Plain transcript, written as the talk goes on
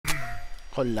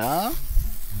Hola.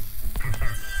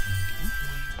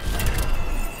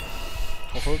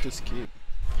 How to skip.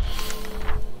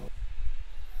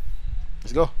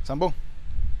 Let's go, sambung.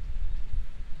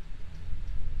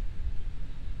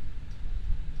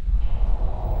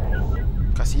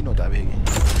 Casino tak habis lagi.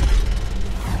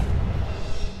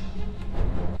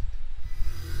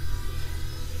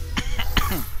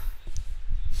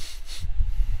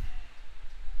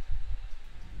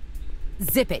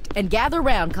 Zip it and gather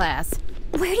round, class.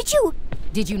 Where did you...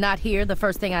 Did you not hear the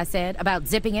first thing I said about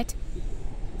zipping it?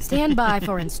 Stand by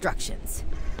for instructions.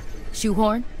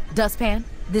 Shoehorn, dustpan,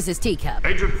 this is Teacup.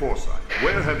 Agent Forsyth,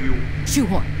 where have you...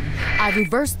 Shoehorn, I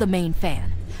reversed the main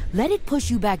fan. Let it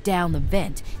push you back down the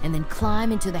vent and then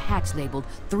climb into the hatch labeled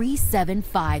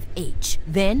 375H.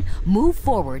 Then move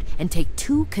forward and take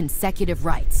 2 consecutive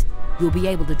rights. You'll be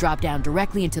able to drop down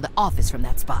directly into the office from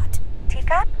that spot.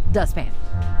 Teacup? Dustpan,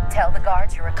 tell the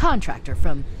guards you're a contractor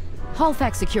from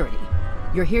Halifax Security.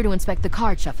 You're here to inspect the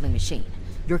card shuffling machine.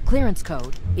 Your clearance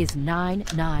code is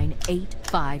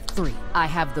 99853. I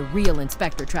have the real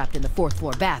inspector trapped in the 4th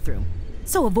floor bathroom,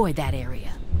 so avoid that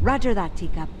area. Roger that,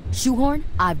 Teacup. Shoehorn,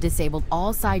 I've disabled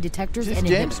all side detectors and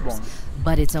inhibitors,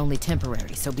 but it's only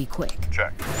temporary, so be quick.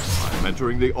 Check. I'm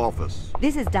entering the office.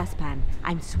 This is Dustpan.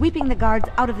 I'm sweeping the guards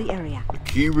out of the area. The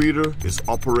key reader is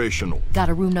operational. Got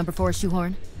a room number for us,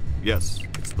 Shoehorn? Yes,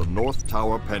 it's the North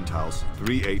Tower Penthouse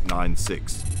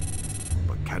 3896.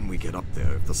 But can we get up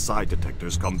there if the side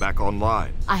detectors come back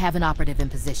online? I have an operative in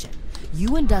position.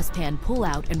 You and Dustpan pull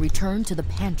out and return to the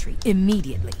pantry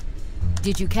immediately.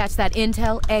 Did you catch that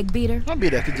intel, Egg Beater?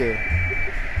 Beda kerja.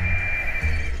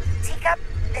 Teacup,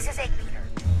 this is Egg Beater.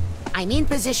 I'm in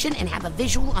position and have a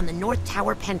visual on the North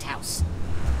Tower penthouse.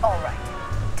 All right.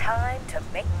 Time to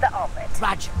make the omelet.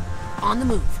 Roger. On the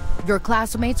move. Your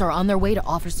classmates are on their way to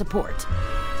offer support.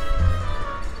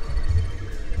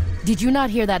 Did you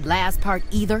not hear that last part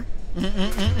either?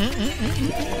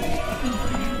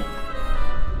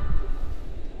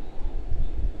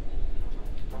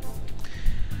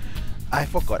 I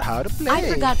forgot how to play. I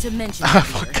forgot to mention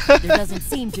earlier, there doesn't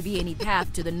seem to be any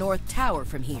path to the North Tower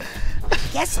from here.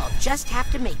 Guess I'll just have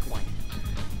to make one.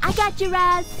 I got you,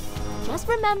 Raz. Just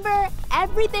remember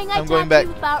everything I I'm going taught back.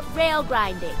 you about rail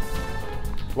grinding.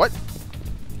 What?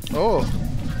 Oh,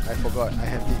 I forgot. I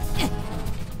have this.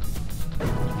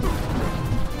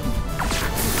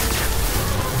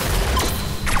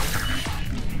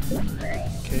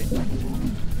 Okay.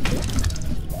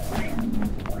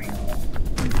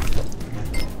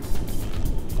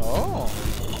 Oh.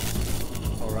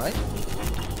 Alright.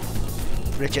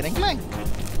 Ratchet and Clank.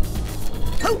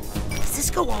 Oh, does this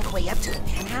go all the way up to the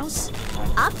penthouse?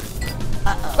 Up?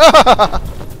 Uh-oh.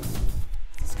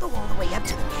 Does this go all the way up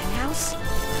to the penthouse?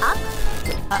 Up?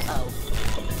 Uh-oh.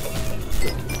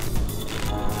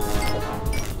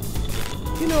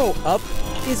 You know, up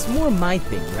is more my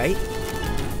thing, right?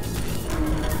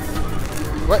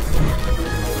 What?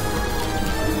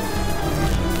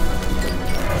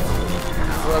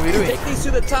 What are we doing? Take these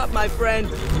to the top, my friend.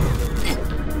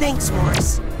 Thanks,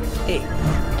 Morris. Hey,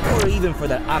 or even for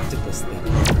that octopus thing.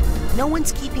 No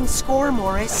one's keeping score,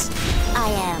 Morris.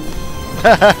 I am.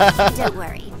 Don't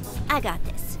worry. I got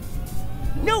this.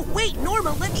 No, wait,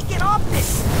 Norma, let me get off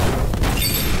this.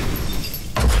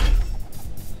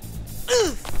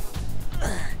 Ugh.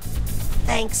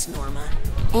 Thanks, Norma.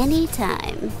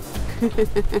 Anytime.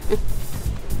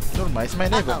 Norma is my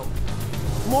neighbor. Uh-oh.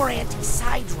 More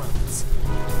anti-side drones.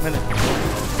 Mana?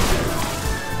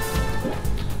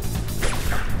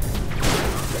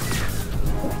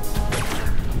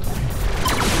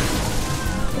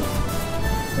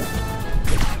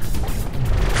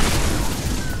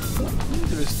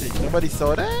 Interesting. Nobody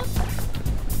saw that?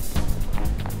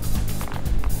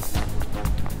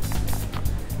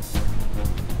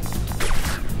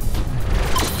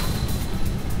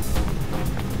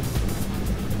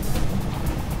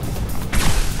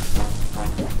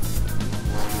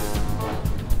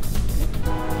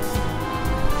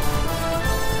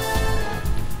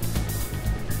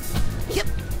 Yep.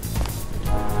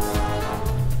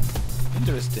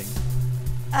 Interesting.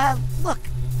 Look,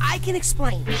 I can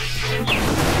explain.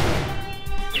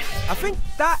 I think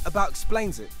that about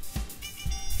explains it.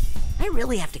 I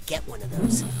really have to get one of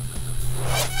those.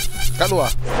 Kat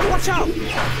luar. Watch out!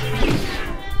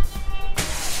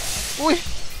 Ui.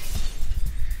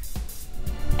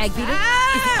 Egg Beater,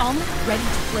 is the omelet ready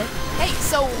to flip? Hey,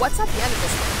 so what's at the end of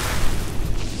this one?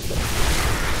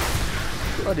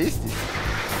 What is this?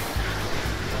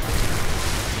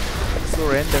 So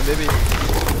random, baby.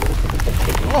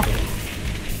 Oh.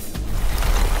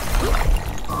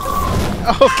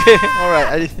 Okay, alright.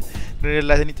 I didn't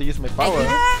realize I need to use my power.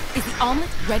 Is the omelet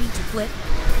ready to flip?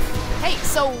 Hey,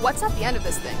 so what's at the end of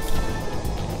this thing?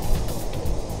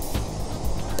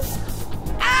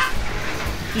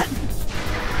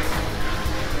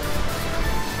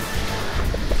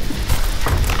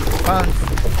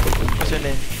 What's your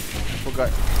name? I forgot.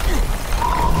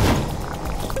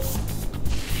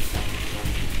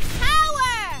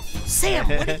 Power! Sam,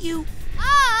 what are you? Of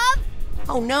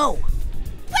Oh no.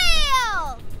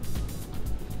 wheel!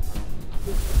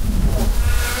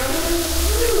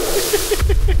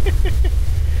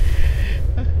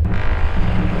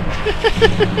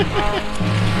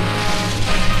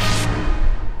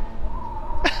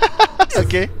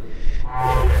 Okay.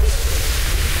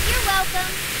 You're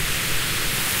welcome.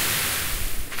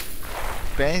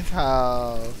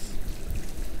 Penthouse.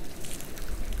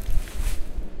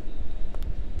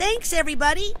 Thanks,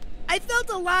 everybody. I felt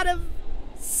a lot of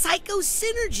psycho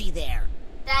synergy there.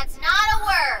 That's not a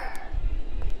word.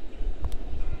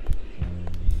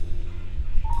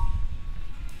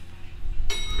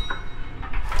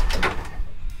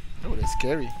 Oh, that's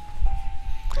scary.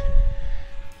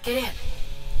 Get in.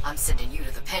 I'm sending you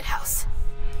to the penthouse.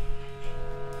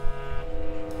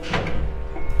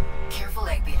 Careful,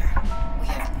 egg beater. We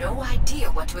have no idea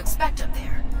what to expect up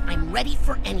there. I'm ready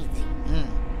for anything.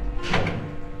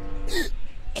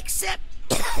 Except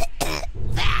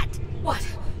that. What?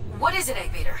 What is it,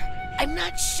 egg beater? I'm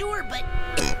not sure, but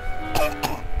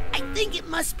I think it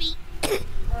must be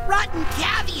rotten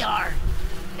caviar.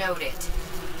 Note it.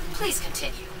 Please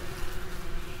continue.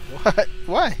 What?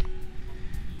 Why?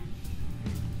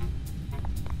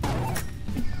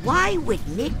 Why would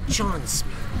Nick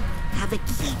Johnsmith have a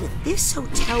key to this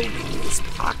hotel room in his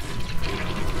pocket?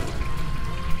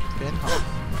 Penthouse.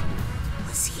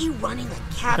 Was he running a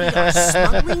caviar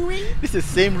smuggling ring? This is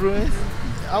the same room as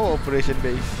our operation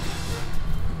base.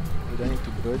 Do I need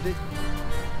to build it?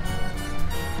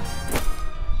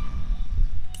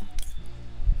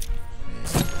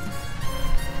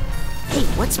 Hey,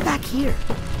 what's back here?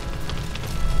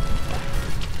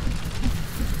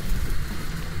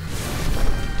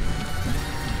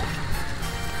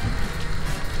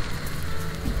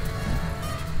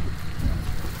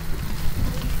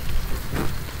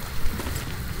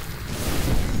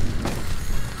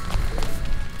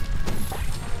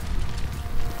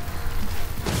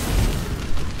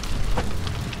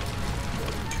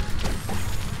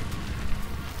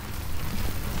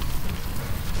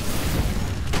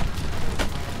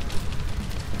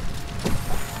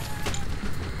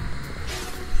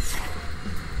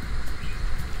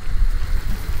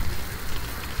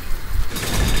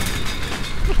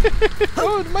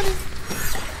 Oh, the money!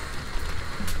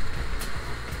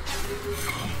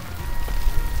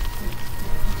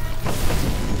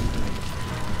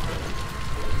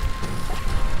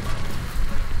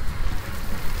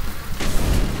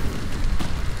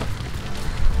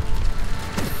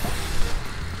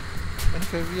 Mana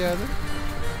caviar tu?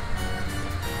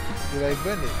 Did I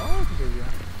burn it? Oh, the caviar.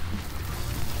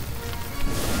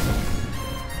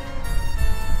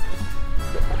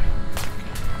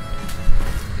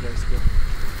 Let's go.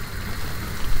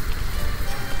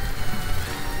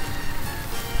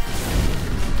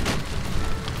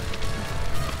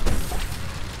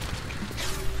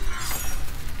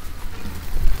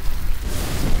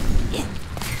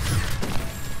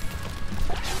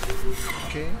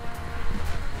 Okay.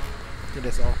 Okay,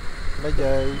 that's all. Bye,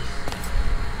 guys.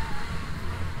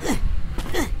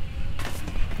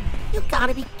 You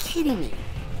gotta be kidding me.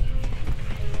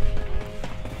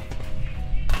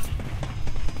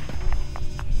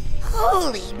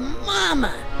 Holy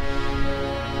mama!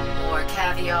 More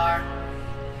caviar.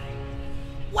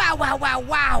 Wow, wow, wow,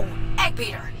 wow! Egg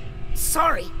beater.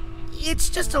 Sorry, it's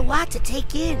just a lot to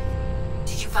take in.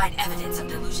 Did you find evidence of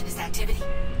delusionist activity?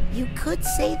 You could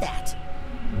say that.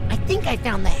 I think I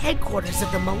found the headquarters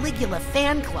of the Maligula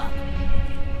fan club.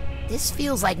 This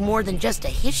feels like more than just a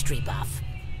history buff.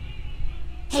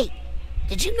 Hey,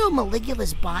 did you know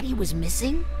Maligula's body was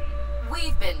missing?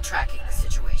 We've been tracking the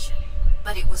situation,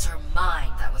 but it was her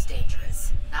mind that was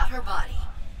dangerous, not her body.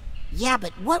 Yeah,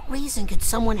 but what reason could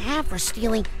someone have for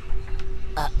stealing...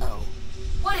 Uh-oh.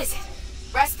 What is it?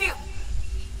 Rasputin!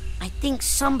 I think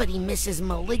somebody misses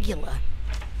Maligula.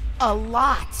 A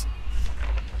lot.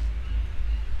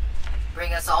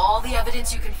 Bring us all the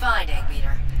evidence you can find, Egg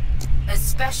Beater.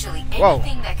 Especially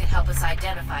anything that can help us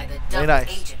identify the double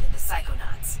agent in the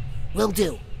Psychonauts. Will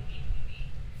do.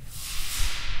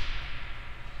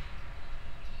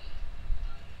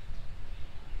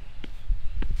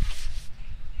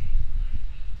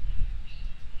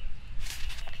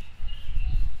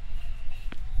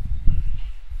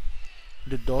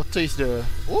 The daughter is the...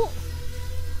 Oh!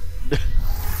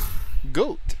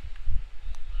 goat.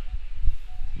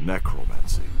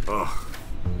 Necromancy. Ugh.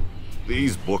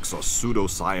 These books are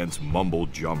pseudoscience mumbo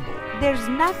jumbo. There's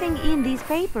nothing in these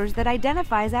papers that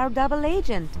identifies our double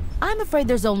agent. I'm afraid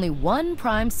there's only one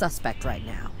prime suspect right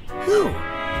now. Who?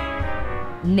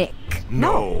 Nick.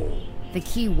 No. The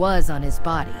key was on his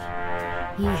body.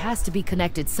 He has to be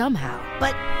connected somehow.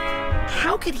 But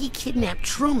how could he kidnap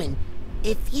Truman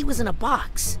if he was in a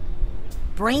box?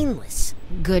 Brainless.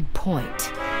 Good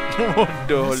point.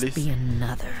 Must be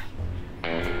another.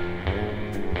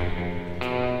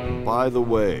 By the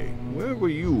way, where were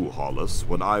you, Hollis,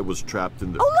 when I was trapped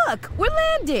in the... Oh, look! We're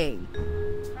landing!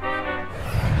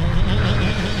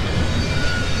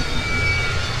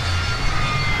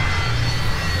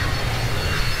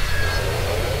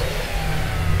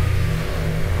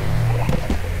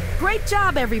 Great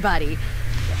job, everybody!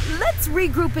 Let's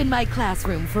regroup in my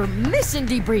classroom for mission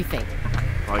debriefing.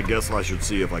 I guess I should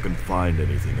see if I can find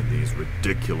anything in these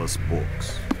ridiculous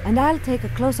books. And I'll take a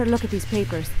closer look at these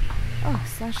papers. Oh,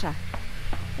 Sasha.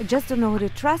 I just don't know who to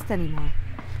trust anymore.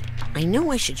 I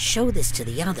know I should show this to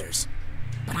the others,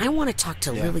 but I want to talk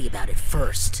to Lily about it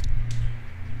first.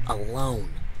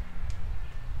 Alone.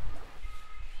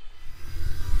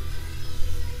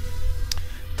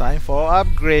 Time for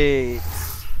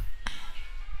upgrades.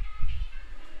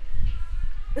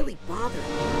 Really bothered me.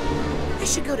 I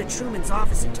should go to Truman's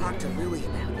office and talk to Lily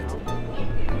about it.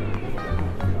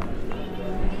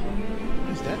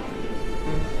 What's that?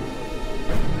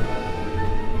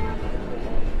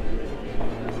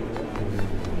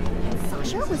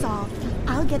 Sasha was all,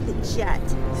 I'll get the jet.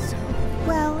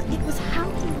 Well, it was how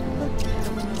he looked at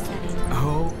her when he said it.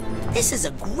 Oh. This is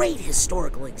a great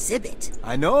historical exhibit.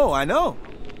 I know.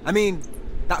 I mean,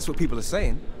 that's what people are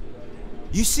saying.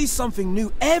 You see something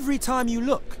new every time you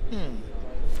look.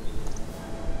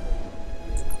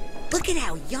 Look at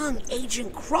how young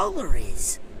Agent Crawler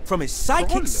is. From his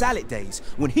psychic salad days,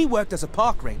 when he worked as a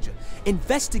park ranger,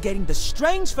 investigating the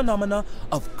strange phenomena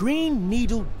of Green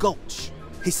Needle Gulch.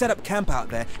 He set up camp out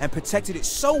there and protected it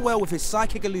so well with his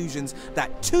psychic illusions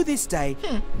that to this day,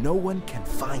 no one can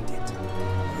find it.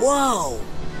 Whoa!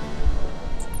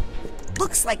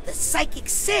 Looks like the Psychic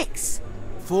Six.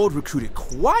 Ford recruited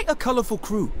quite a colorful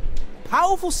crew.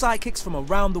 Powerful psychics from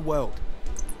around the world.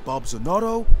 Bob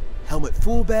Zanotto, Helmut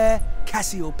Fulbear,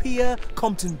 Cassiopeia,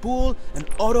 Compton Bull, and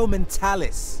Otto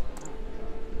Mentalis.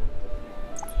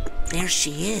 There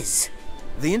she is.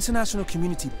 The international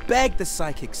community begged the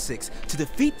Psychic Six to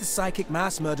defeat the psychic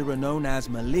mass murderer known as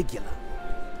Maligula.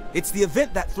 It's the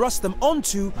event that thrust them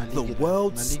onto the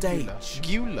world stage.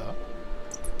 Gula?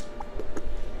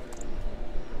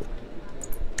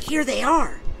 Here they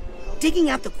are, digging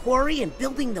out the quarry and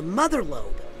building the mother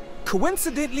lobe.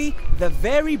 Coincidentally, the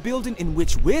very building in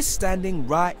which we're standing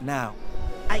right now.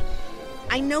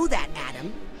 I know that,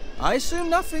 Adam. I assume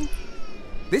nothing.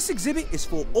 This exhibit is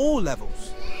for all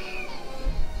levels.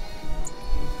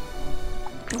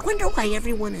 I wonder why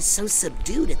everyone is so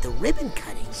subdued at the ribbon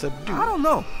cutting. Subdued? I don't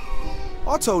know.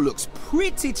 Otto looks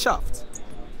pretty chuffed.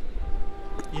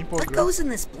 What goes in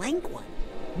this blank one?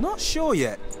 Not sure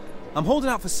yet. I'm holding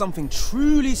out for something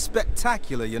truly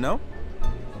spectacular, you know?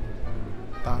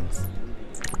 Thanks.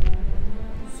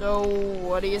 So,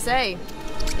 what do you say?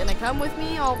 Gonna come with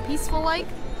me all peaceful like?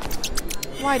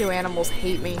 Why do animals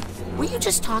hate me? Were you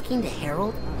just talking to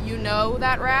Harold? You know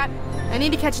that rat? I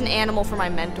need to catch an animal for my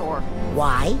mentor.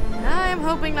 Why? I'm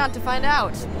hoping not to find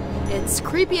out. It's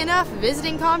creepy enough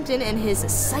visiting Compton in his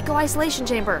psycho-isolation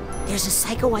chamber. There's a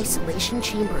psycho-isolation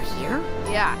chamber here?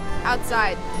 Yeah,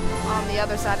 outside, on the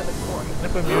other side of the quarry.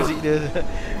 Kenapa music dia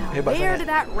hebat Where sangat? did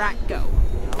that rat go?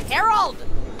 Harold!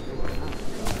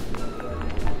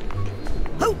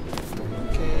 Who?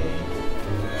 Okay.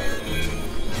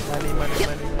 Money.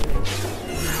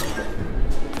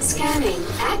 Scanning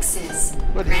access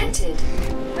What is granted.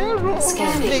 Harold!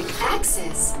 Scanning Nick.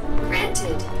 access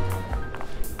granted.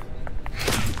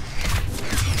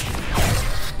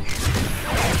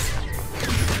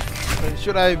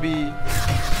 Should I be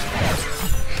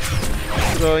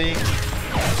throwing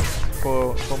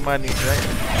for money, right?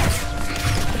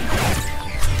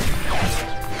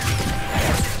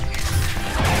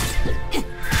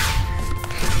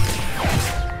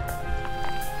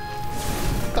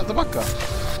 Tak terbakar.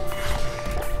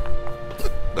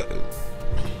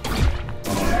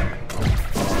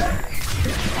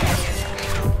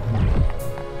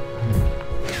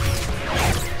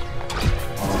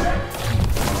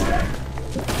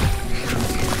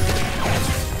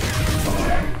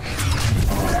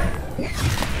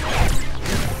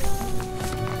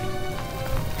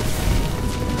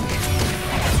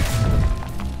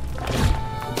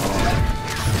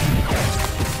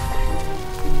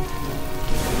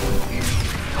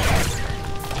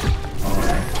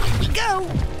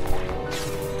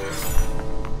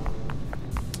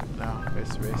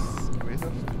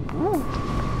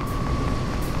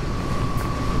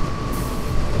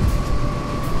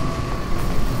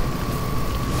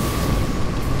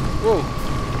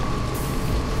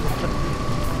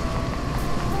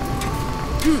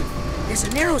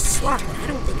 narrow slot, but I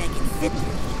don't think I can fit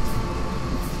through.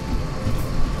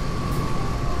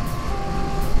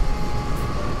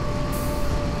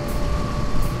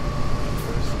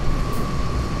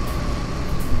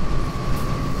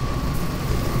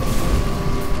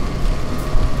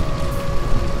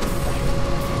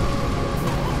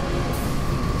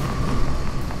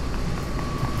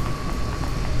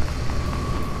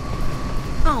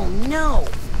 Oh no!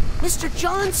 Mr.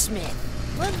 John Smith!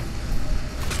 What?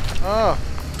 Oh.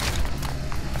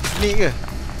 Ni ke?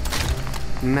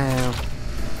 Now.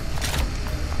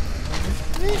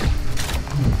 Ni.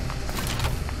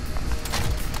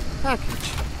 Package.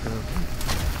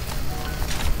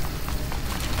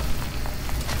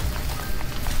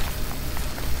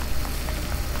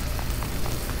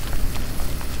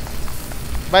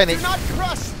 Bye, Nick. Do not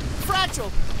crush!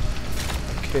 Fragile!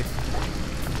 Okay.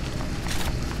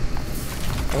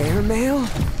 Airmail?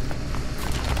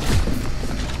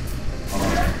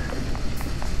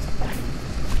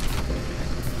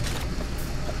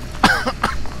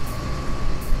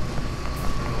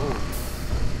 Oh.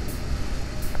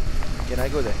 Can I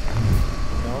go there?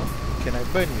 No? Can I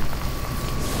burn you?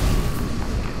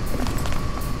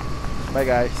 Bye,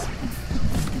 guys.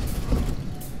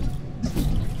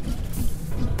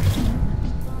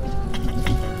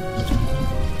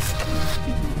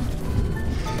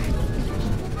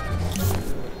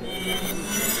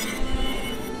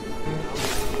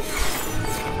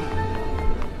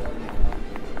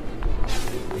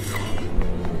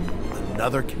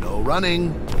 Another no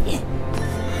running.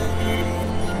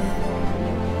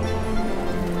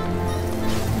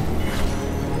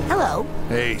 Hello.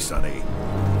 Hey, Sonny.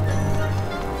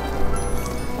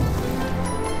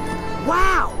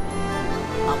 Wow!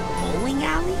 A bowling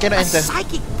alley? Can I a enter?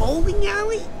 psychic bowling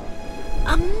alley?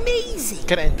 Amazing!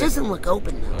 Can I enter? Doesn't look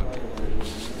open though.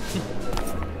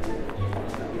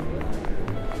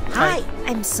 Hi.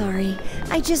 I'm sorry.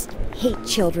 I just hate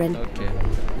children. Okay.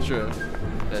 Sure.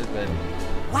 That's better.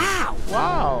 Wow!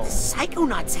 Wow. The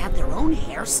Psychonauts have their own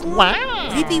hair salon? Wow.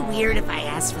 Would it be weird if I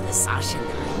asked for the Sasha 9?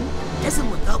 Doesn't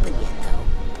look open yet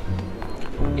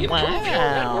though. Improve your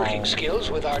networking skills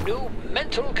with our new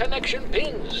mental connection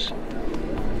pins.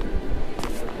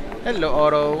 Hello,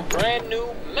 Otto. Brand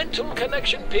new mental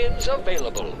connection pins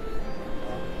available.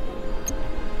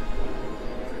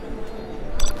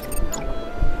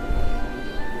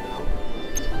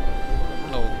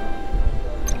 No.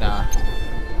 Nah.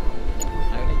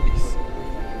 I need this.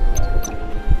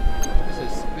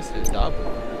 This is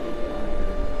double.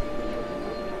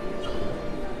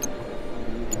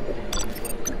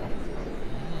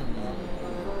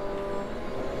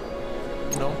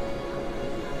 No.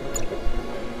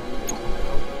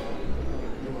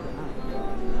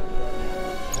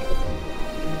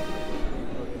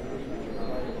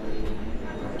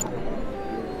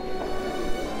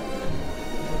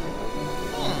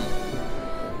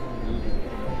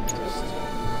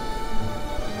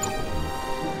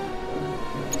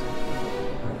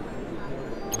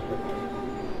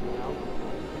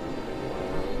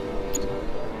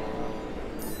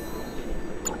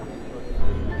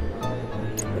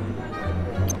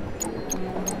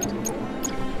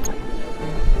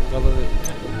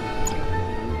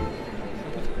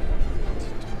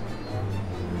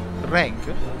 Rank.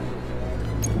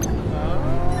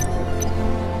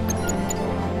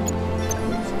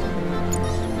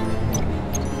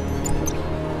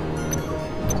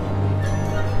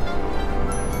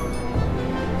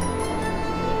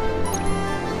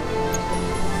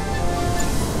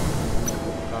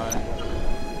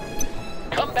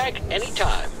 Come back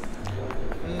anytime.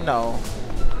 No.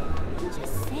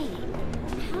 Just saying,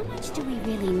 how much do we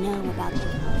really know about the...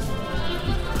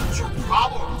 What's your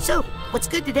problem? So, what's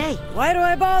good today? Why do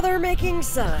I bother making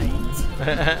signs?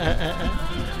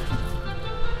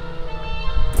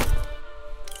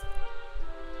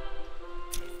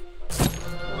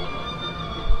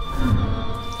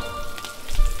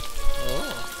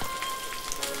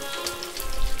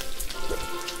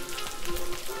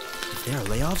 If there are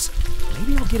layoffs,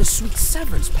 maybe I'll get a sweet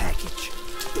severance package.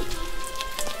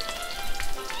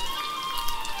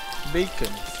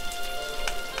 Bacon.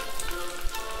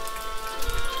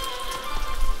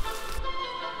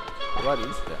 What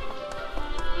is that?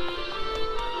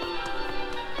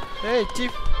 Hey,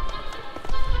 Chief.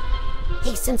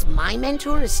 Hey, since my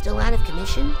mentor is still out of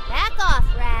commission, Back off,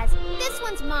 Raz. This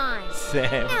one's mine.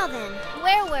 Sam. Now then,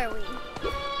 where were we?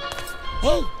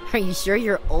 hey, Are you sure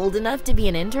you're old enough to be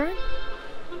an intern?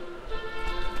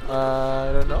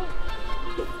 I don't know.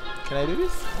 Can I do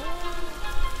this?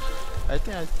 I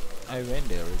think I went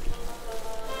there already.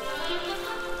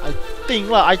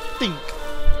 I think.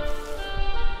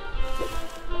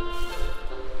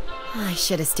 I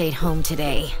should have stayed home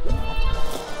today.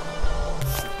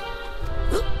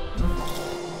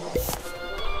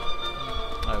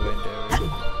 I went there already.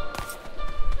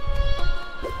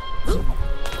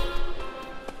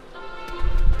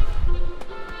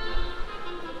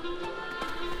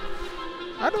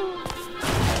 Aduh.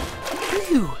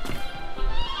 Phew.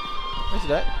 What's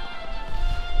that?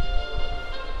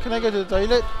 Can I go to the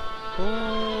toilet?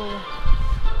 Oh,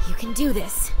 You can do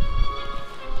this.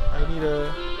 I need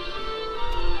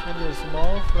a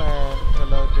small fan.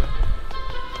 Kalau ada.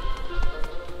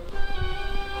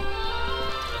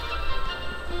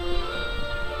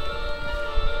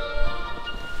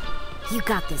 You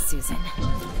got this, Susan.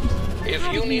 If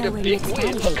you need a big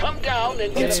win, come down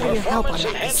and get a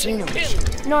performance-enhancing pin.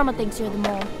 Norma thinks you're the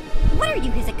mole. What are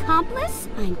you, his accomplice?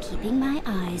 I'm keeping my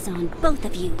eyes on both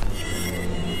of you.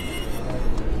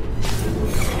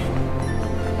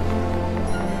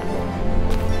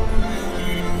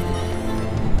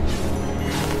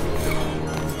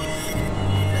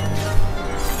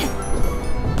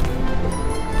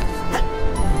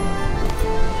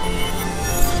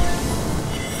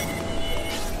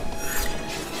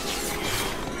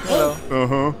 Hello.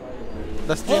 Uh-huh.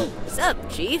 That's it. What's up,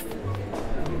 Chief?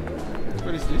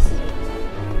 What is this?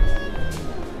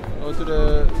 Oh, to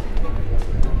the...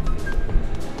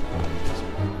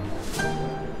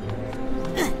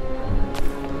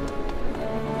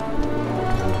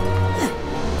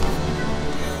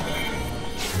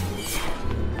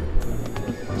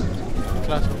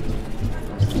 classroom.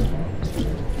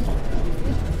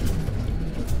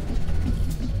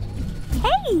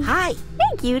 Hey! Hi.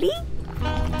 Hey, cutie!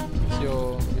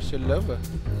 It's your lover.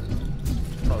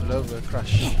 Not lover,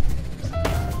 crush.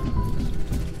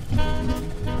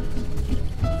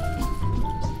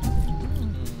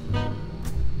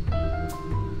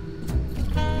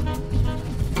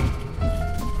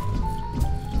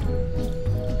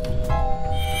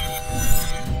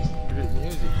 Great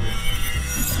music.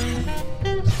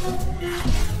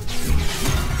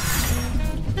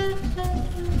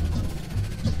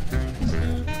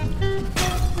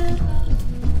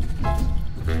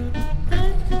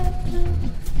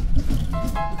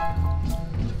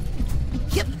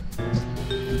 Yep.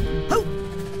 Oh.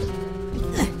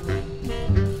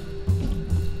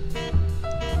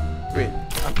 Wait,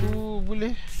 aku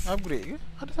boleh upgrade ke?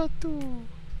 Ada satu.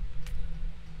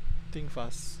 Think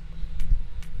fast.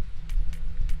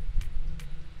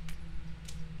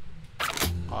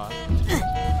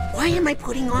 Why am I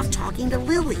putting off talking to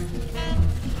Lily?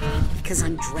 Because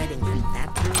I'm dreading it. That.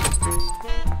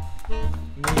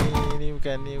 Ni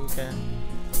bukan.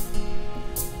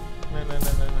 Nah.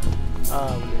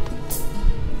 Ah, boleh.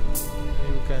 Ni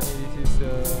bukan ni.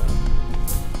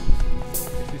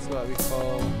 This is what we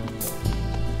call.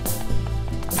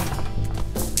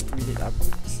 We need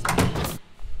upgrades.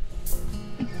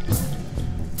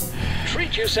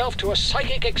 Treat yourself to a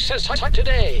psychic exercise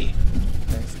today.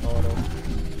 Thanks, Auto.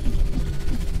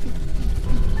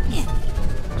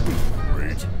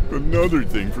 Great. Another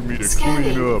thing for me to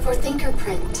Scanning clean up. for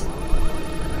fingerprint.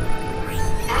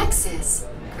 Access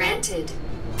granted.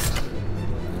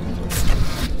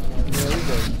 There we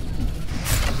go.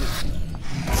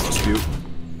 Rasputin,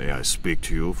 may I speak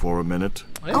to you for a minute?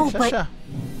 Hey, Oh, but- Sasha.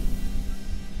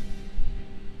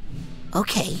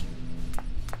 Okay.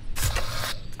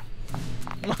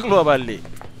 Nak keluar balik.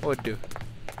 Waduh.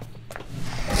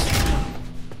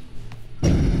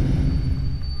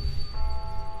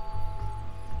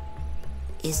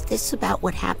 Is this about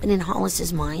what happened in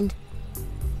Hollis's mind?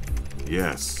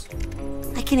 Yes.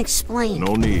 I can explain.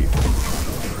 No need.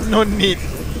 No need.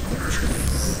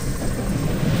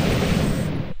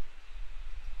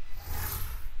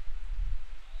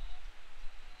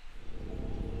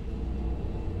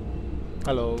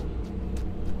 Hello.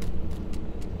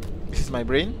 This is my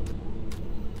brain?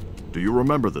 Do you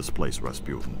remember this place,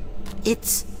 Rasputin?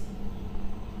 It's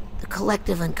the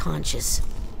collective unconscious,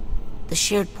 the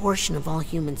shared portion of all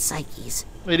human psyches.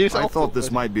 I thought this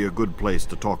might be a good place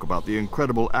to talk about the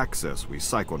incredible access we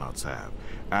Psychonauts have,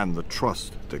 and the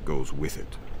trust that goes with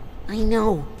it. I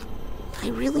know. I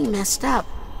really messed up.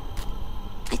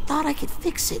 I thought I could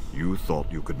fix it. You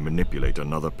thought you could manipulate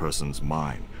another person's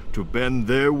mind to bend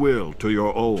their will to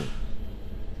your own.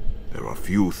 There are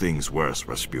few things worse,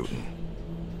 Rasputin.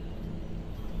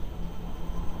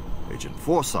 Agent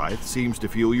Forsyth seems to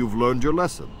feel you've learned your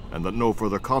lesson, and that no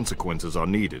further consequences are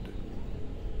needed.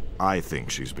 I think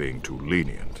she's being too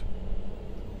lenient.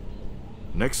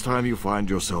 Next time you find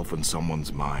yourself in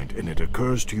someone's mind and it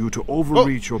occurs to you to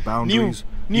overreach your boundaries,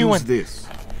 new use one. this.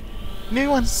 New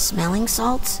one. Smelling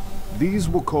salts? These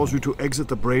will cause you to exit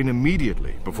the brain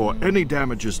immediately, before any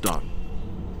damage is done.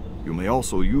 You may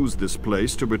also use this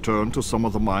place to return to some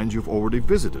of the mines you've already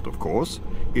visited, of course,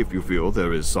 if you feel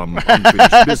there is some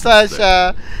unfinished business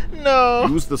there. No.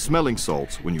 Use the smelling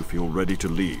salts when you feel ready to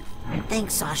leave.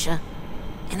 Thanks, Sasha.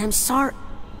 And I'm sorry.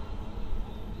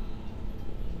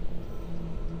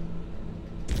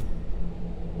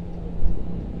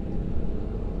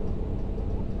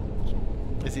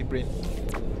 Is he brain?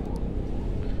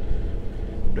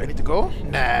 Do I need to go?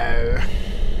 No.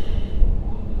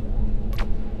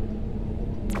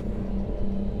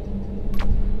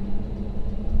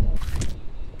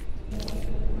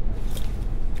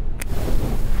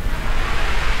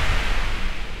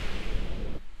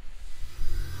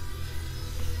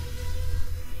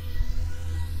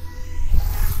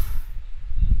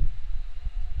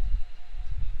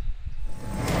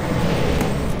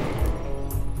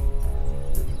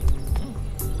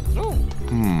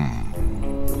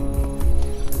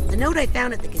 The note I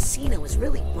found at the casino was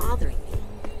really bothering me.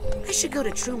 I should go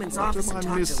to Truman's office and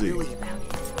talk to Louie about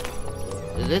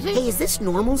it. Hey, is this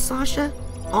normal, Sasha?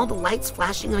 All the lights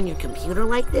flashing on your computer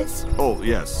like this? Oh,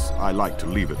 yes. I like to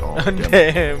leave it on.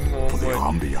 Damn. For the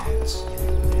ambiance.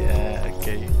 Yeah,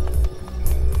 okay.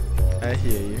 I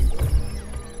hear you.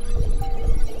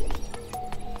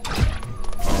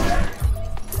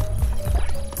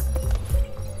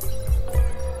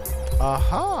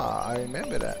 Aha, I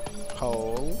remember that.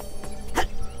 Paul.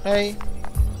 Hey.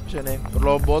 What's your name?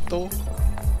 Roboto?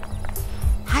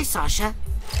 Hi, Sasha.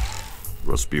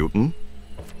 Rasputin?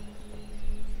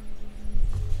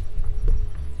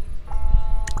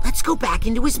 Let's go back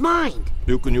into his mind.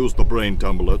 You can use the brain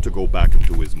tumbler to go back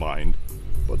into his mind,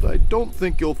 but I don't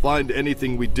think you'll find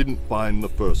anything we didn't find the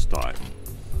first time.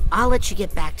 I'll let you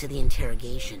get back to the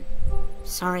interrogation.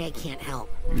 Sorry I can't help.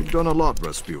 You've done a lot,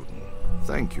 Rasputin.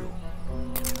 Thank you.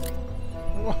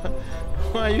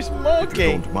 Why are you smoking? If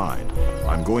you don't mind,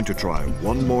 I'm going to try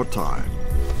one more time.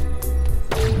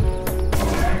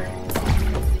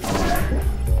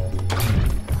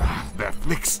 They're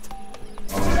fixed.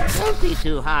 Don't be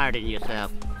too hard on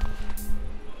yourself.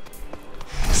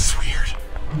 This is weird.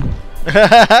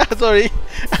 Sorry.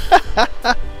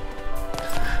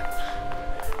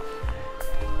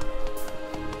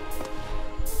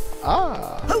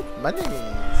 Money.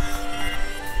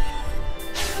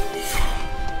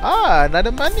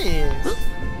 Another money.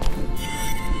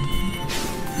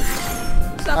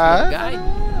 What's up, little guy?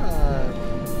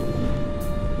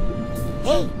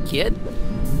 Hey, kid.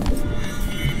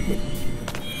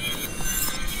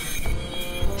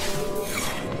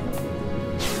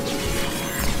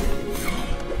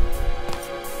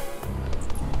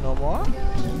 No more?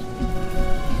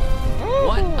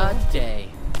 What a day.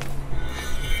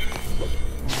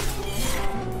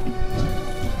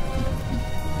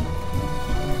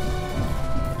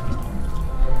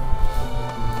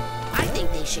 I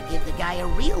think they should give the guy a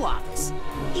real office.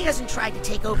 He hasn't tried to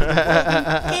take over the world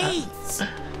in days.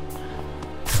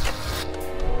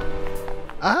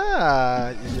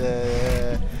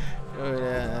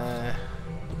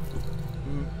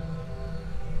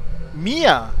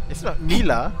 Mia. It's not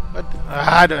Mila. What?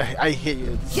 I hate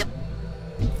you. Yep.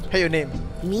 Hey, your name?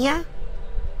 Mia?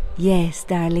 Yes,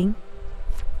 darling.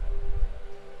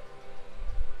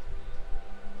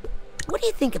 What do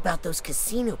you think about those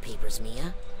casino papers,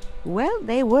 Mia? Well,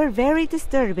 they were very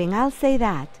disturbing, I'll say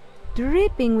that.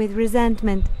 Dripping with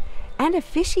resentment and a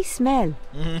fishy smell.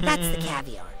 That's the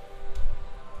caviar.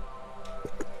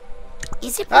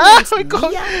 Is it pronounced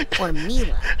Mia or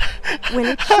Mila? Well,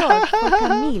 it's short for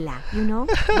Camila, you know.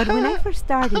 But when I first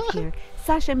started here,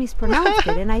 Sasha mispronounced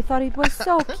it and I thought it was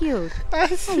so cute. I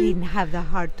didn't have the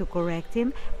heart to correct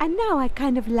him, and now I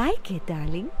kind of like it,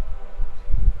 darling.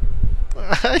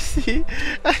 I see.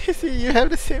 You have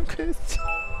the same question.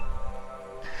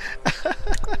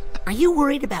 Are you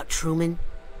worried about Truman?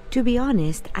 To be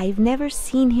honest, I've never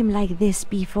seen him like this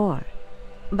before.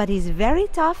 But he's very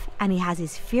tough, and he has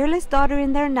his fearless daughter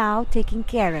in there now taking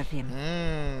care of him.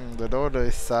 The daughter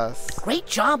is sus. Great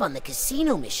job on the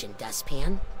casino mission,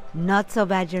 Dustpan. Not so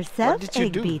bad yourself, What did you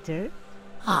Egg do? Beater.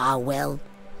 Ah, well,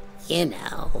 you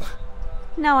know.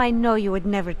 Now I know you would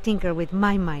never tinker with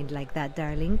my mind like that,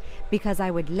 darling, because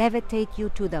I would levitate you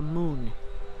to the moon.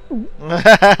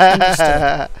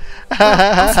 Understood.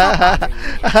 I'll stop bothering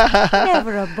you now.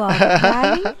 Never a bother,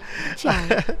 darling.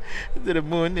 Child. To the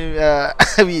moon.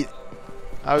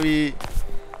 Are we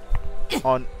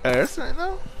on Earth right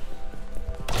now?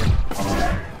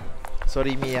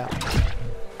 Sorry, Mia.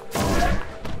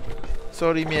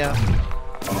 Sorry, Mia.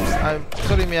 I'm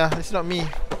sorry, Mia. It's not me.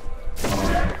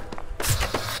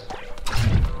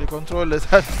 The controllers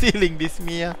are stealing this,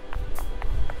 Mia.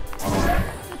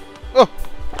 Oh!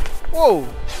 Whoa!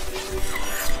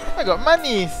 my god,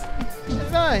 monies!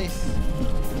 Nice!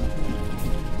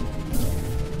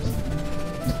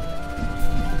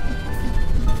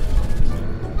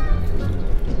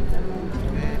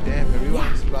 Man, damn,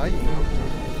 everyone's buying.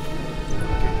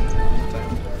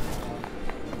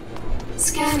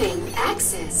 Scanning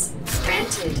access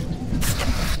granted.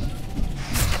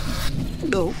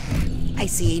 Oh, I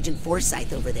see Agent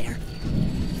Forsyth over there.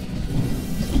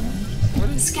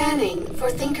 Scanning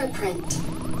for fingerprint.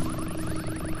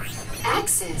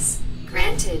 Access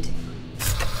granted.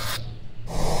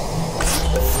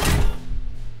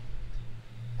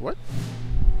 What?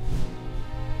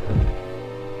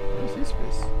 Where's his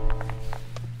face?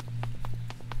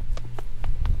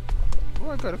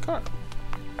 Oh, I got a car.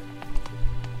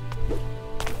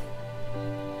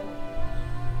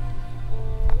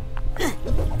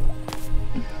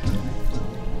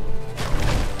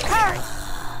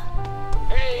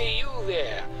 Hey, you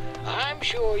there. I'm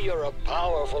sure you're a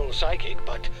powerful psychic,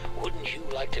 but wouldn't you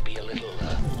like to be a little,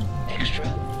 extra?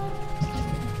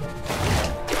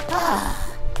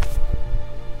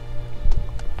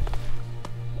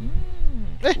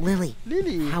 Lily,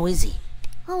 how is he?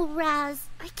 Oh, Raz,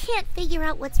 I can't figure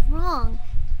out what's wrong.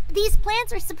 These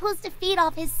plants are supposed to feed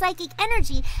off his psychic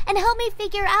energy and help me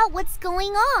figure out what's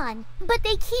going on. But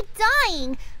they keep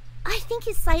dying. I think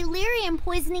his Silurian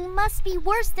poisoning must be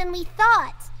worse than we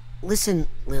thought. Listen,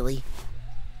 Lily,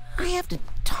 I have to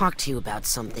talk to you about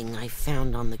something I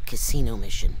found on the casino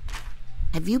mission.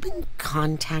 Have you been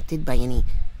contacted by any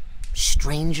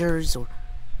strangers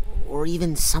or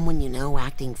even someone you know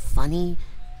acting funny,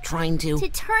 trying to... To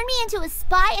turn me into a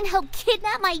spy and help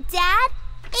kidnap my dad?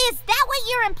 Is that what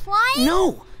you're implying?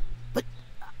 No, but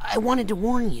I wanted to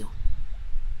warn you.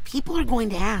 People are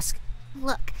going to ask.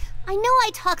 Look, I know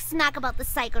I talk smack about the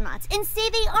Psychonauts and say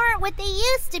they aren't what they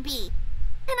used to be.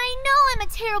 And I know I'm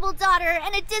a terrible daughter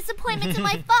and a disappointment to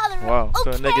my father. Wow,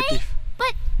 okay? so negative.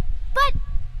 But,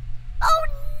 oh,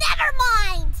 never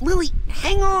mind! Lily,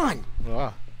 hang on!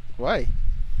 Wow, why?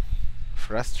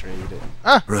 Frustrated.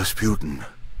 Rasputin.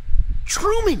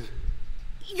 Truman!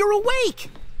 You're awake!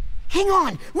 Hang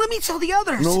on, let me tell the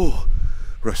others! No,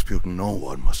 Rasputin, no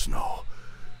one must know.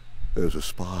 There's a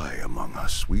spy among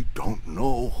us. We don't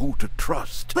know who to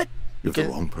trust. But... If the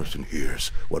wrong person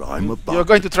hears what I'm about... You're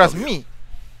going to trust me?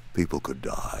 People could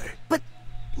die. But,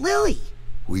 Lily...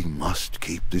 We must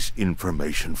keep this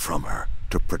information from her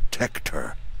to protect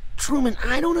her. Truman,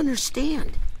 I don't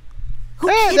understand. Who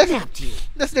kidnapped you?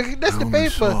 That's the I paper.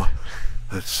 Saw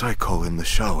that psycho in the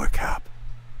shower cap.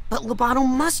 But Lobato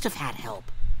must have had help.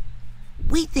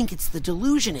 We think it's the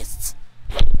delusionists.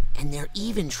 And they're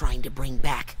even trying to bring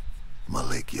back...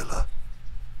 Maligula.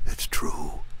 It's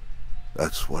true.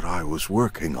 That's what I was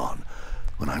working on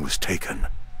when I was taken.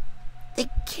 They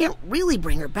can't really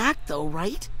bring her back though,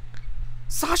 right?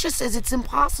 Sasha says it's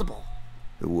impossible.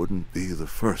 It wouldn't be the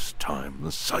first time the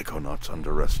Psychonauts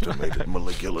underestimated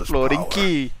Maligula's Floating power.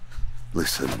 key.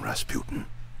 Listen, Rasputin.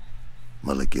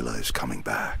 Maligula is coming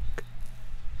back.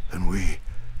 And we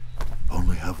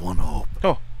only have one hope.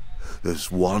 Oh.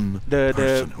 There's one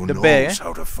person who knows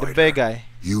how to fight the bear her. guy.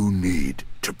 You need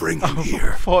to bring him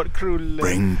here. Ford Cruller.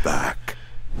 Bring back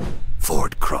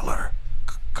Ford Cruller.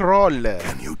 Crawler.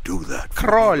 Can you do that for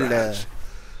Crawler. me, Raz?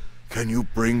 Can you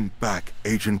bring back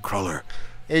Agent Cruller?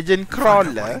 Agent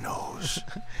Crawler?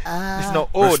 There's no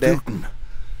order. Rasputin,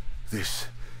 this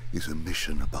is a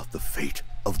mission about the fate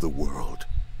of the world.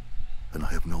 And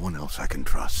I have no one else I can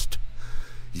trust.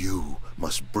 You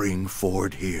must bring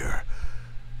Ford here.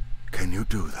 Can you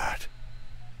do that?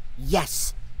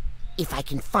 Yes, if I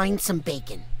can find some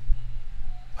bacon.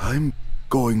 I'm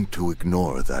going to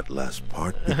ignore that last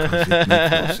part because it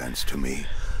makes no sense to me.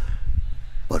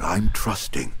 But I'm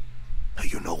trusting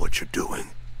that you know what you're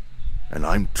doing. And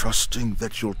I'm trusting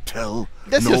that you'll tell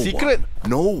your secret.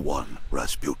 No one,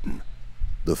 Rasputin.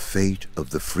 The fate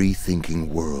of the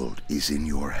free-thinking world is in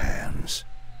your hands.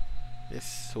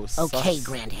 Yes, so okay, sus.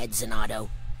 Grandhead Zanotto.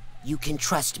 You can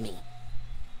trust me.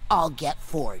 I'll get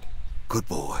Ford. Good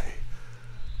boy.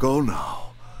 Go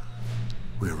now.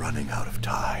 We're running out of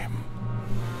time.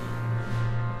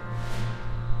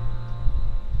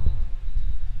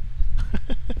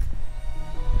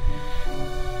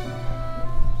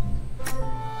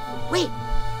 Wait,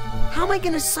 how am I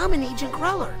gonna summon Agent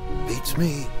Cruller? Beats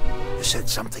me. You said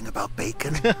something about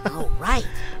bacon? Oh, right.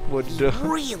 He Bodoh.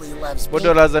 really loves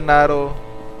Bodoh bacon. lah Zanaro.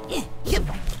 Yep.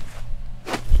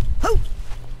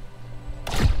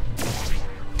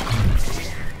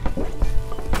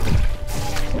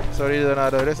 Sorry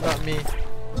Zanaro, that's not me.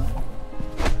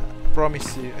 I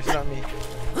promise you, it's not me.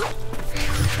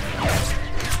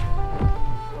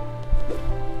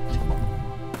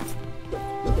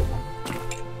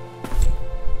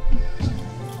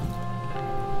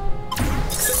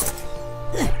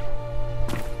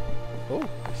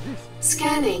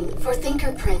 for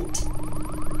fingerprint.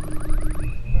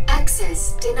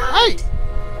 Access denied.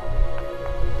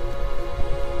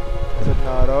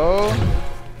 Sonoro.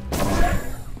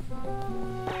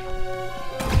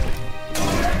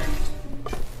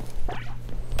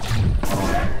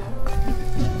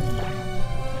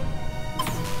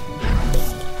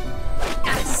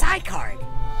 Got a side card.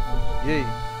 Yay.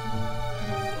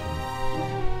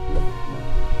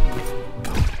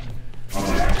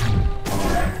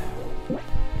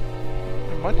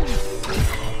 Money.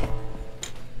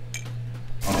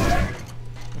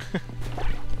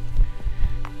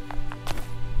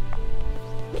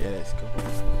 Okay, let's go.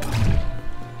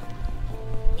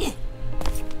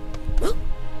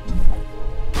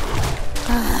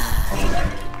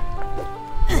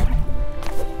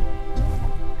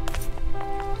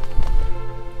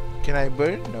 Can I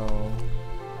burn? No.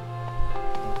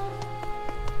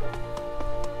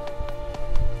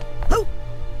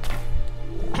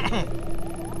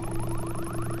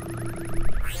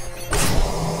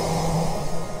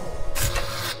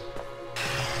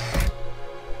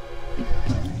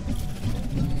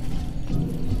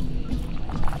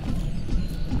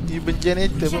 Even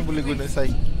janitor pun boleh guna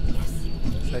psychic.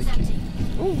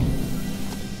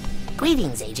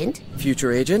 Greetings, Agent.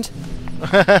 Future agent?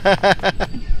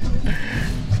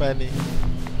 Funny.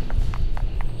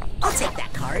 I'll take that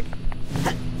card.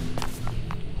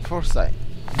 Foresight.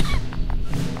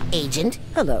 Agent.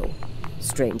 Hello,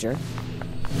 stranger.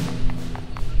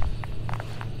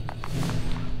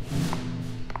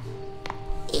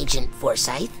 Agent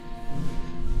Forsyth.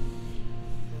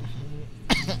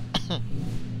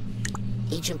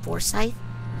 Agent Forsyth,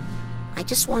 I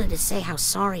just wanted to say how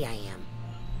sorry I am.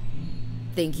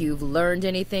 Think you've learned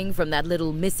anything from that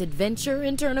little misadventure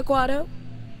in Turnaquado?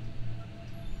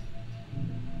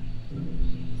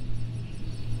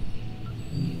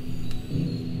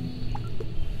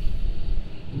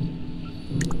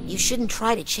 You shouldn't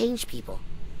try to change people.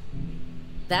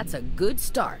 That's a good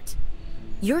start.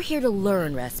 You're here to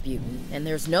learn, Rasputin, and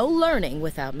there's no learning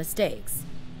without mistakes.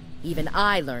 Even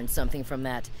I learned something from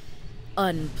that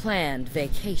unplanned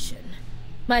vacation.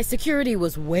 My security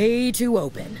was way too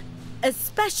open,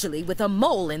 especially with a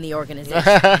mole in the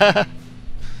organization.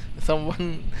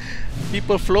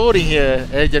 People floating here,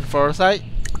 Agent Forsyth.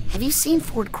 Have you seen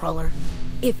Ford Cruller?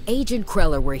 If Agent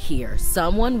Cruller were here,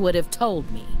 someone would have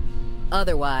told me.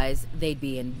 Otherwise, they'd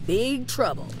be in big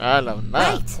trouble.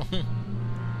 Right.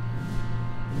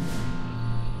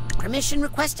 Permission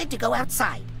requested to go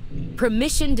outside.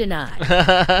 Permission denied.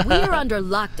 We are under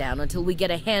lockdown until we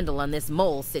get a handle on this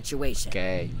mole situation.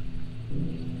 Okay.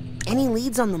 Any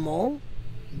leads on the mole?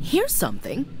 Here's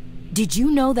something. Did you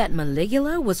know that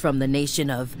Maligula was from the nation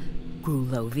of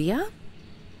Grulovia?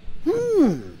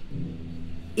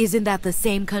 Isn't that the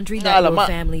same country that your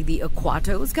family, the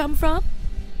Aquatos, come from?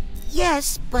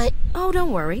 Yes, but... Oh,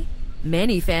 don't worry.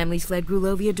 Many families fled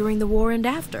Grulovia during the war and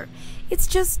after. It's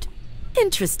just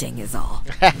interesting is all.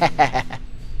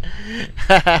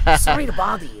 Sorry to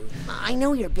bother you. I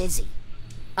know you're busy.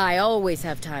 I always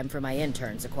have time for my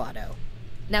interns, Aquato.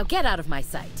 Now get out of my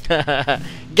sight.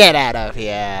 Get out of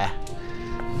here.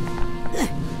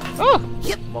 Oh,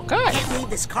 yep. Okay. Can't leave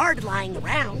this card lying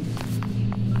around.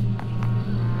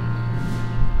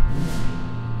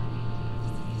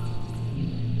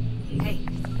 Hey,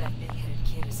 that big-headed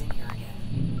kid is in here again.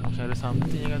 Masih ada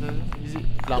something yang kata. Is it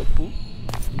lampu?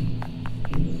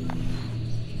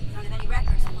 Don't have any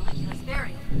records on Maligula's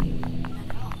burial. None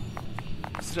at all.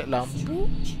 Is that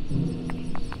lampu?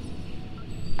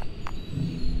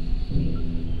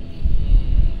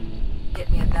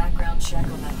 Get me a background check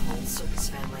on that whole circus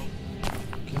family.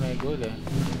 Can I go there?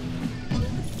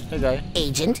 Hey guy.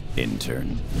 Agent.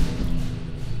 Intern.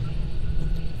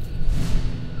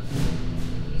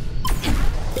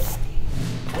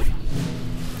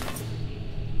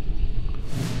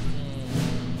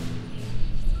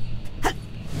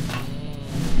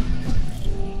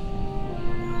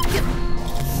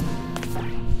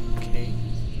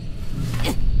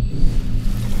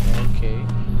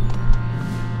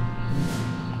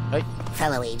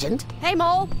 Fellow agent. Hey,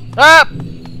 Mole. Ah!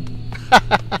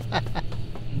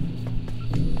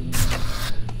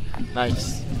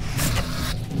 Nice.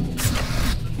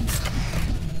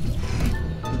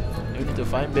 You need to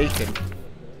find bacon.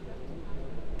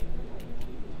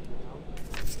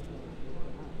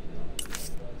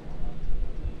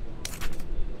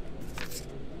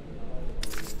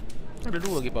 Ada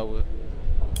dua lagi power.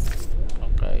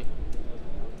 Okay.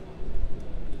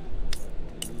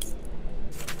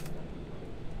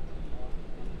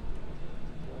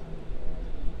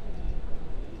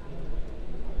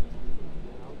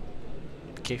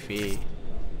 Cafe.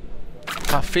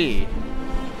 cafe.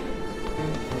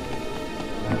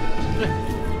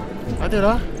 Ada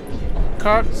lah.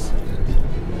 Cards.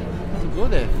 To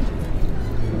go there.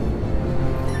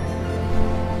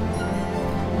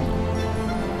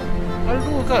 How to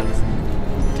go cards?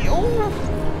 Oh.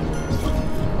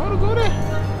 How to go there?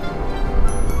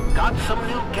 Got some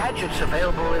new gadgets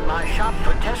available in my shop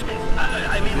for testing.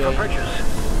 I mean for purchase.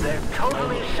 They're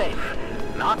totally safe.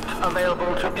 Not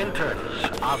available to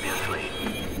interns, obviously.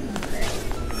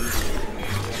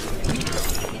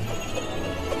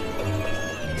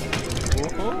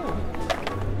 Oh.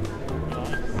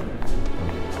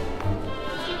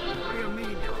 What do you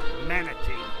mean you're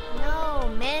manatee? No,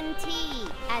 mentee.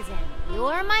 As in,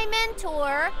 you're my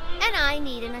mentor, and I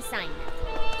need an assignment.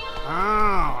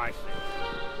 Oh, I see.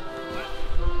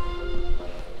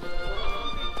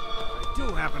 I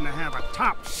do happen to have a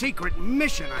top secret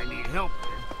mission I need help with.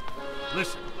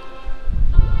 Listen.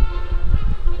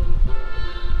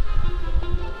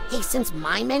 Hey, since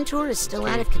my mentor is still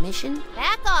out of commission...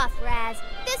 Back off, Raz.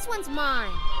 This one's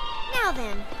mine. Now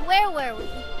then, where were we?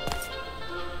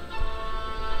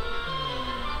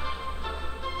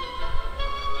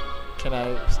 Can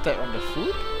I step on the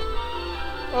food?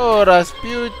 Oh,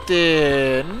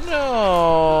 Rasputin!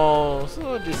 No!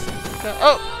 So this...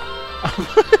 Oh!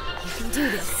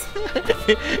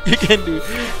 You can do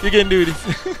this. You can do this.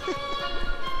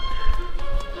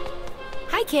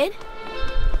 Hi, kid.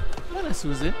 Mana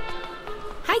Susan?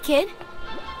 Hi, kid.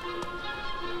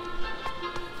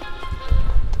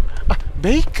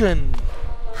 Bacon!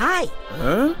 Hi!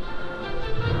 Huh?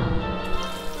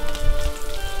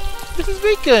 This is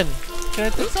bacon! Can I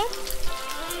take some?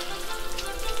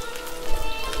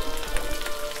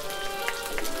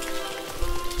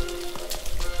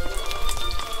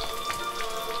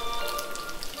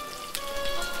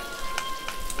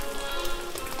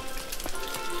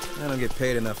 I don't get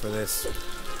paid enough for this.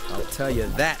 I'll tell you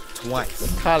that twice.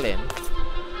 Colin.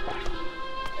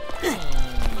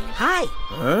 Hi!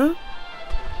 Huh?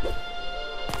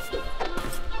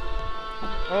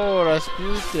 Oh,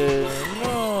 Rasputin.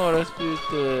 No,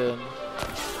 Rasputin.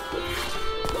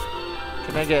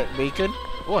 Can I get bacon?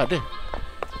 Oh, ada.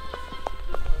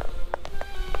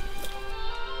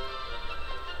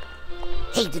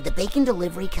 Hey, did the bacon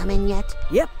delivery come in yet?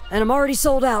 Yep, and I'm already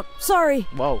sold out. Sorry.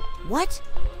 Wow. What?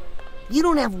 You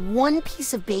don't have one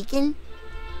piece of bacon?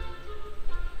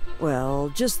 Well,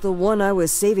 just the one I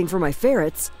was saving for my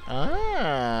ferrets.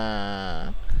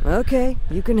 Ah. Okay,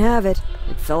 you can have it.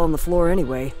 It fell on the floor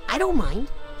anyway. I don't mind.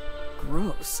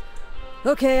 Gross.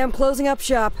 Okay, I'm closing up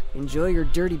shop. Enjoy your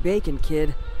dirty bacon,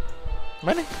 kid.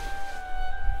 Mana?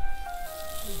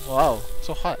 Wow,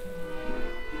 so hot.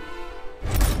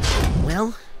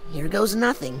 Well, here goes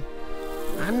nothing.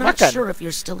 I'm not sure if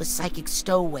you're still a psychic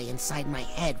stowaway inside my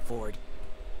head, Ford.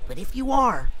 But if you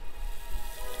are...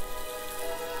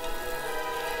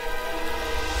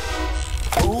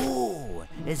 Oh,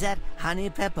 is that honey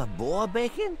pepper boar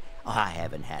bacon? Oh, I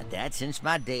haven't had that since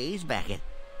my days back at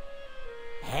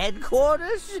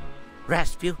headquarters.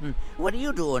 Rasputin, what are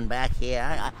you doing back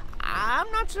here?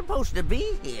 I'm not supposed to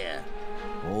be here.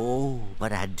 Oh,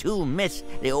 but I do miss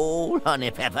the old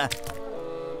honey pepper.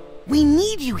 We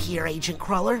need you here, Agent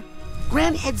Cruller.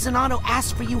 Grand Ed Zanotto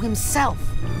asked for you himself.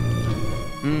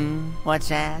 What's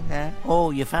that?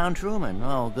 Oh, you found Truman.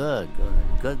 Oh,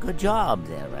 good job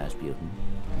there, Rasputin.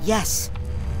 Yes,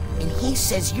 and he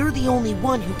says you're the only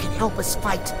one who can help us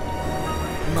fight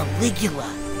Maligula.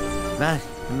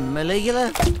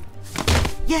 Maligula?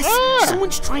 Yes,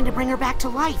 someone's trying to bring her back to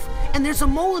life, and there's a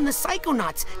mole in the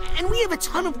Psychonauts, and we have a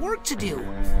ton of work to do.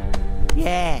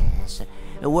 Yes,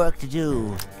 work to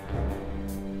do.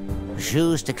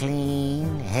 Shoes to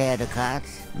clean, hair to cut,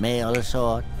 mail to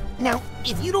sort. Now,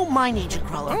 if you don't mind, Agent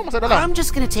Cruller, I'm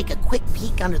just gonna take a quick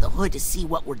peek under the hood to see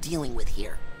what we're dealing with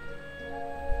here.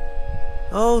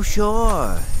 Oh,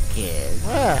 sure, kid.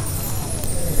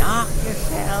 Knock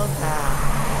yourself out.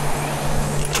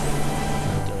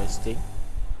 Interesting.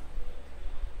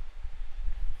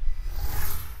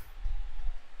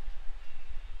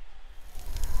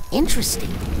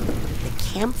 Interesting. The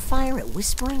campfire at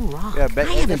Whispering Rock. Yeah, back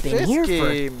I in haven't the been first here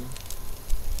game.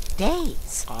 for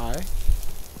days. Aye.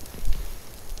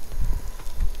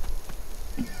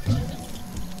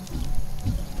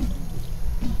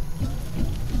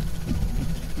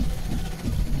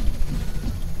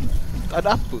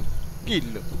 Ada apa?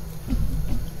 Gila.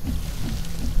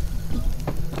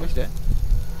 What's that?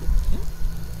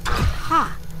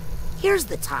 Ha! Here's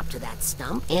the top to that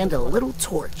stump and a little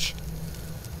torch.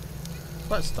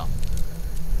 What stump?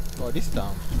 Oh, this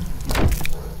stump.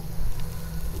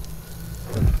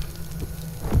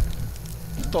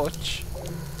 Torch.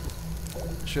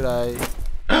 should I?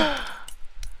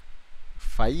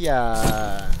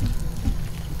 Fire!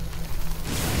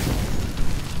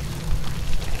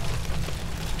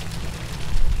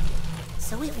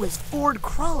 So it was Ford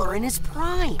Crawler in his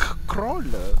prime.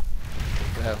 Crawler?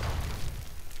 Well.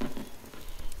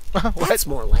 That's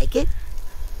more like it.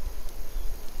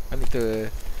 I need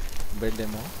to burn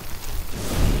them all.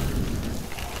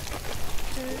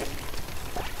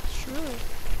 Sure.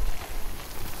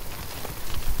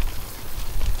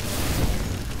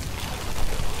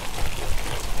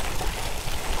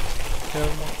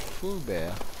 Full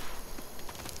bear.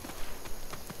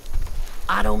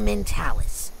 Auto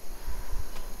Mentalis.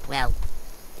 Well,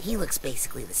 he looks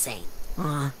basically the same.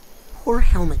 Poor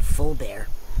Helmet Fullbear.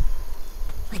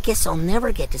 I guess I'll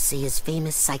never get to see his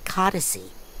famous psychotacy.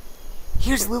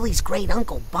 Here's Lily's great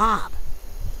uncle Bob.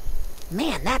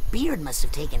 Man, that beard must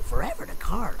have taken forever to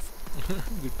carve.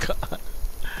 God.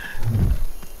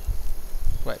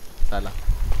 What? Salah.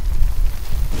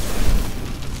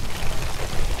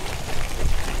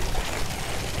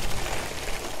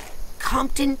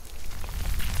 Compton.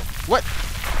 What?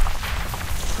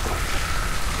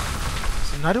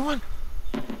 It's another one?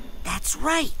 That's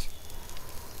right.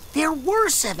 There were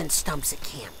 7 stumps at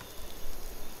camp.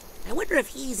 I wonder if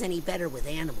he's any better with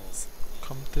animals.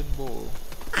 Compton Bull.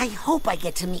 I hope I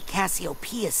get to meet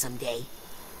Cassiopeia someday.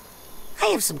 I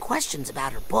have some questions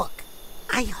about her book.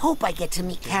 I hope I get to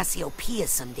meet Cassiopeia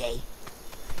someday.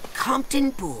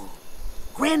 Compton Bull,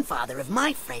 grandfather of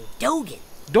my friend Dogan.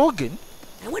 Dogan?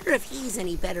 I wonder if he's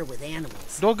any better with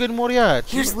animals. Dogan Moriarty.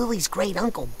 Here's Lily's great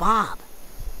uncle Bob.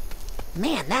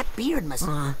 Man, that beard must...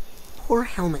 Poor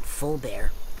Helmet Fullbear.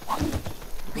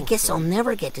 I guess I'll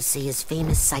never get to see his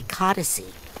famous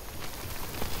psychotacy.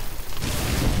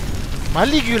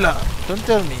 Maligula, don't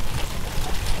tell me.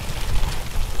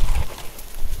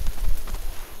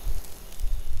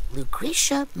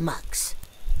 Lucretia Mux.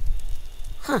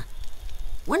 Huh.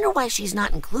 Wonder why she's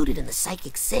not included in the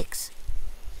Psychic 6.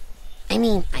 I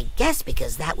mean, I guess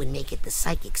because that would make it the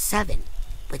Psychic 7.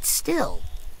 But still,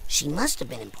 she must have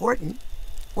been important,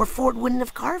 or Ford wouldn't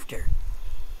have carved her.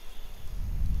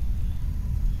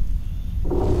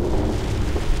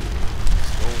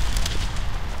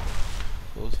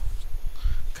 Those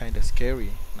kind of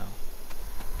scary now.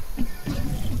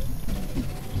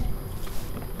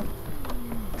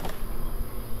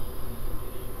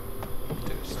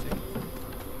 Interesting.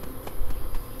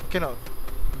 Cannot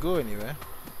go anywhere.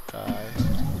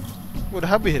 Udah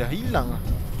habis dah, hilang lah.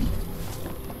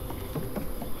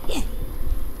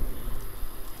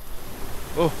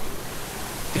 Oh.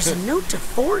 There's a note to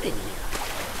Ford in here.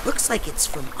 Looks like it's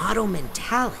from Auto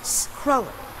Mentalis.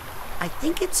 Crawler. I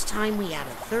think it's time we add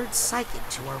a 3rd psychic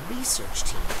to our research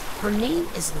team. Her name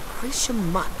is Lucretia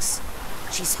Mux.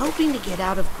 She's hoping to get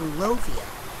out of Grulovia,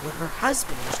 where her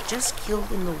husband was just killed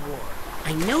in the war.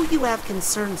 I know you have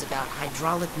concerns about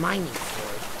hydraulic mining,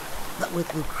 Ford, but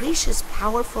with Lucretia's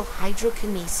powerful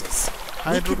hydrokinesis,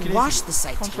 we could wash the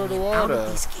Titanium out of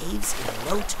these caves in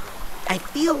no time. I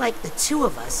feel like the 2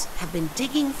 of us have been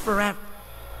digging forever.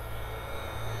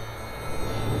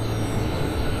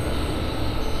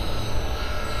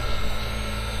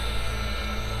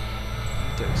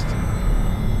 Interesting.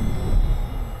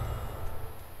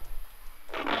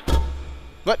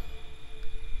 What?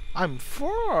 I'm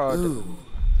Ford. Ooh.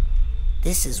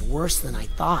 This is worse than I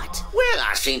thought. Well,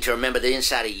 I seem to remember the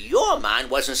inside of your mind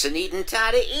wasn't so neat and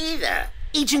tidy either.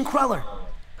 Agent Cruller,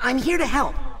 I'm here to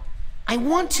help. I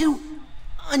want to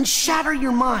unshatter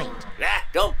your mind.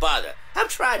 Don't bother. I've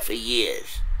tried for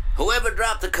years. Whoever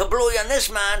dropped the kablooey on this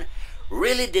mine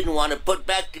really didn't want to put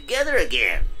back together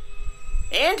again.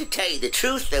 And to tell you the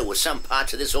truth, there were some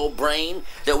parts of this old brain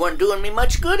that weren't doing me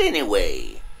much good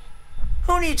anyway.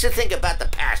 Who needs to think about the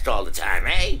past all the time,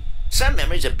 eh? Some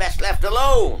memories are best left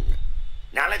alone.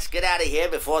 Now let's get out of here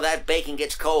before that bacon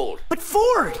gets cold. But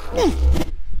Ford!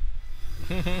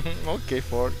 Okay,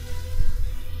 Ford.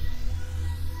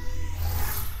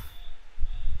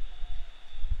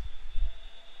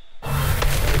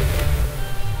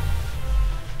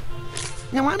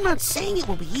 Now, I'm not saying it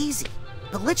will be easy,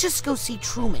 but let's just go see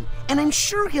Truman, and I'm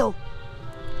sure he'll...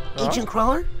 Agent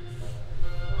Crawler?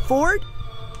 Ford?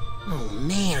 Oh,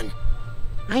 man.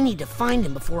 I need to find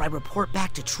him before I report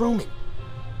back to Truman.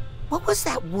 What was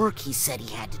that work he said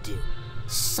he had to do?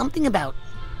 Something about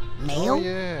mail? Oh,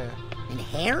 yeah. And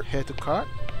hair? Hair to cut?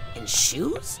 And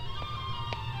shoes?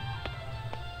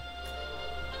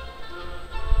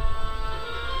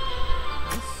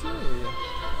 Let's see.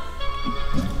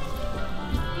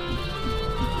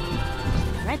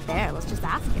 Right there, let's just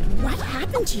ask him. What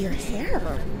happened to your hair?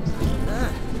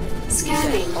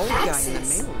 Scanning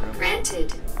access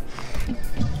granted.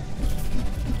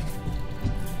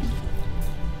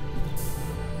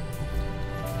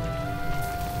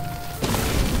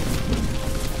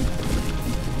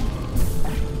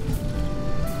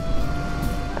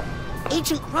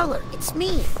 Agent Cruller, it's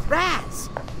me, Raz.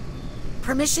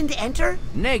 Permission to enter?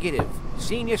 Negative.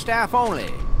 Senior staff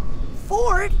only.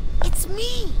 Ford, it's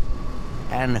me.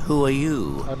 And who are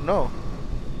you? Oh no.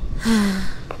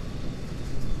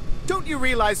 Don't you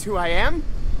realize who I am?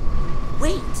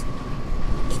 Wait.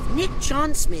 If Nick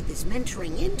John Smith is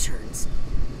mentoring interns,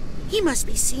 he must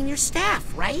be senior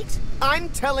staff, right? I'm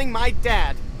telling my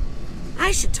dad.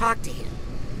 I should talk to him.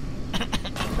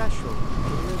 Special.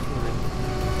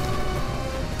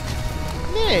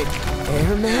 Nick!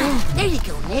 Airman? There you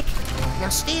go, Nick. Now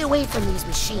stay away from these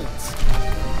machines.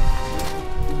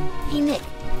 Hey, Nick.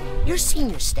 You're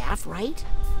senior staff, right?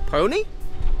 Pony?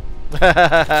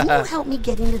 Can you help me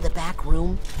get into the back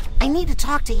room? I need to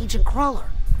talk to Agent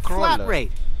Cruller. Flat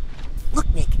rate. Look,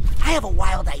 Nick, I have a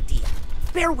wild idea.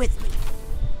 Bear with me.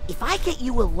 If I get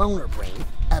you a loaner brain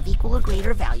of equal or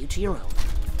greater value to your own,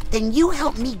 then you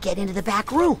help me get into the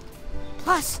back room.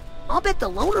 Plus, I'll bet the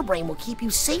loaner brain will keep you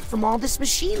safe from all this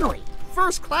machinery.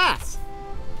 First class.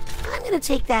 I'm gonna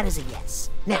take that as a yes.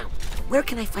 Now, where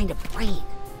can I find a brain?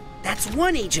 That's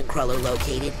one Agent Cruller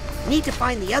located. Need to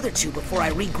find the other two before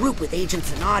I regroup with Agent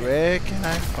Sonata. Where can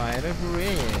I find a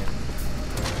brain?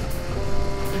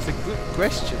 That's a good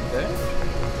question, there.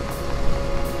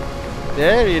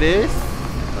 There it is.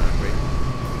 Oh, wait.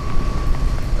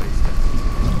 What is that?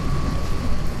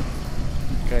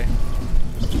 Okay.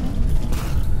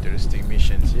 Interesting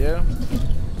missions here.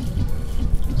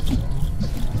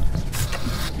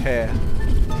 Hair.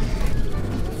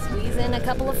 Squeeze in a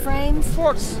couple of frames.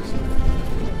 What's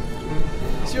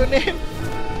your name?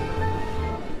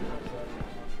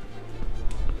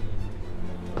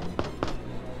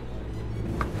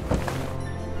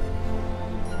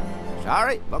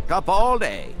 Sorry, booked up all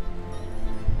day.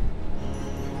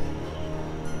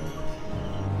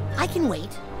 I can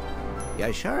wait.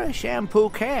 You sure as shampoo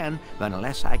can, but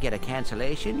unless I get a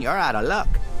cancellation, you're out of luck.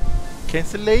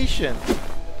 Cancellation.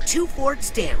 2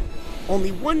 Fords down.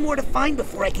 Only one more to find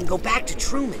before I can go back to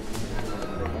Truman.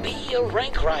 Be a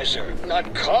rank riser,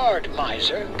 not card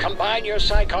miser. Combine your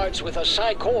Psycards with a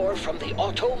Psycore from the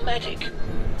Automatic.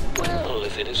 Well,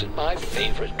 if it isn't my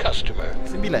favorite customer.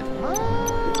 9.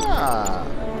 Ah.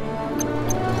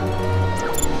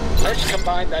 Let's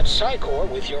combine that Psycore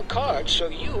with your card so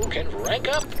you can rank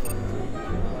up.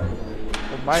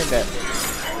 Don't mind that.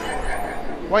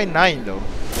 Why 9 though?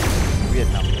 Weird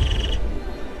number.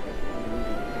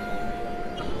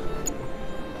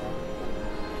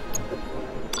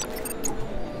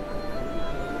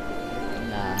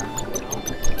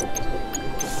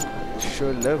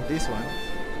 Sure love this one,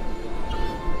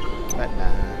 but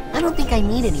nah. I don't think I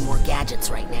need any more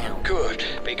gadgets right now. Good,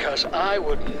 because I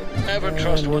would never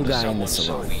trust one to someone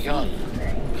so young.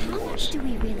 How much do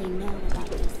we really know about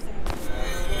this?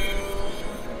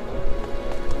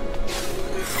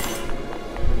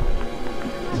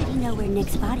 How did he know where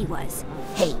Nick's body was?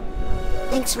 Hey,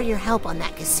 thanks for your help on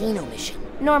that casino mission.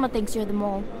 Norma thinks you're the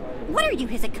mole. What are you,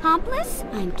 his accomplice?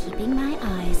 I'm keeping my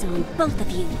eyes on both of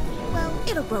you. Well,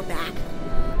 it'll grow back.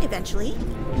 Eventually.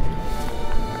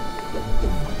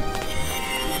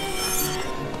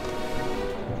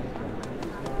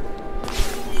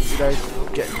 Did I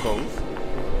get both?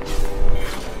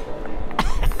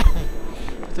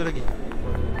 Satu lagi.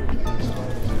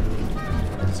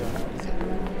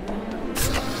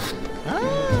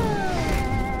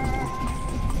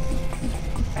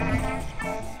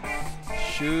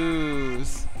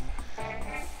 Shoes.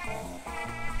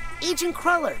 Agent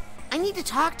Cruller, I need to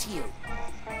talk to you.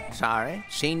 Sorry,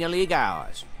 Senior League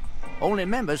hours. Only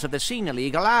members of the Senior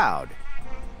League allowed.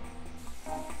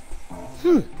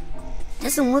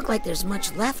 Doesn't look like there's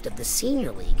much left of the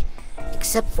Senior League,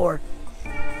 except for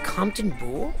Compton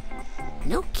Boole?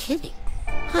 No kidding.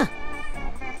 Huh.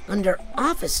 Under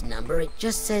office number, it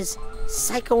just says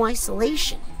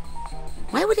psycho-isolation.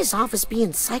 Why would his office be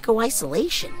in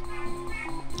psycho-isolation?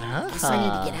 Guess I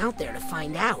need to get out there to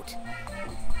find out.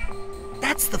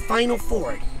 That's the final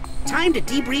Ford. Time to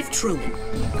debrief Truman.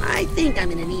 I think I'm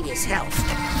gonna need his help.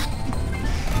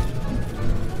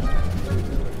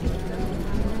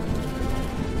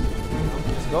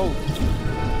 Let's go.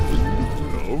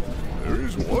 No, there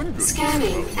is one good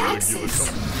Scanning access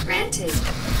granted.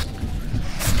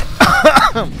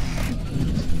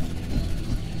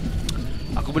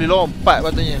 Aku boleh lompat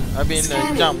patutnya. I mean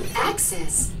jump.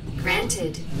 Access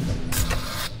granted.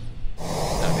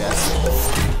 Dah biasa.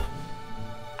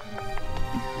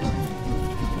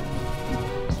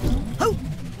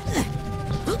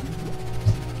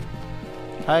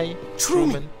 Hi,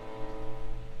 Truman.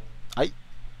 Hi.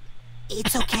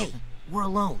 It's okay. We're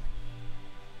alone.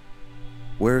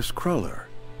 Where's Cruller?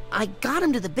 I got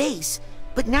him to the base,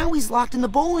 But now he's locked in the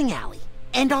bowling alley,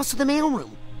 and also the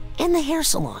mailroom, and the hair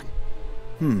salon.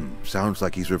 Sounds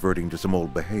like he's reverting to some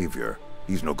old behavior.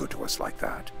 He's no good to us like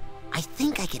that. I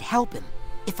think I could help him,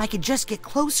 if I could just get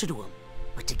closer to him.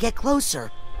 But to get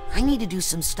closer, I need to do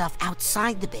some stuff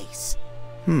outside the base.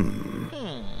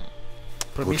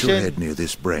 Put your head near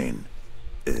this brain,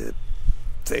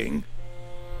 thing.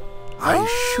 I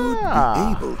should be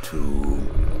able to...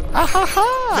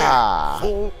 There,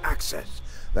 full access.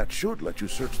 That should let you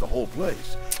search the whole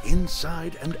place,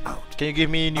 inside and out. Can you give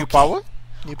me new power?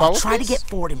 New power, I'll try please? to get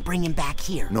Ford and bring him back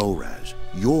here. No, Raz.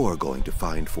 You're going to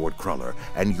find Ford Cruller,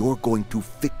 and you're going to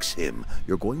fix him.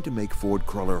 You're going to make Ford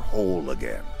Cruller whole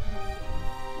again.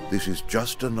 This is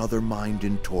just another mind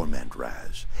in torment,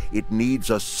 Raz. It needs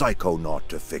a Psychonaut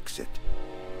to fix it.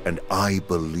 And I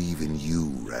believe in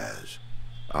you, Raz.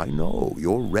 I know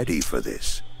you're ready for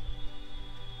this.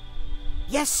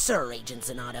 Yes, sir, Agent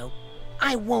Zanotto.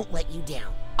 I won't let you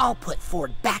down. I'll put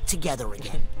Ford back together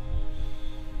again.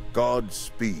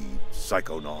 Godspeed,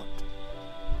 Psychonaut.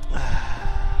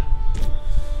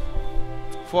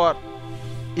 Ford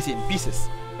is in pieces,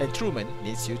 and Truman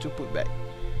needs you to put back.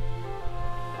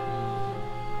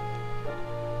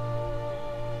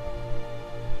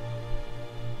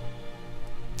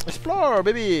 Explore,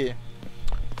 baby!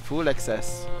 Full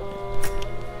access.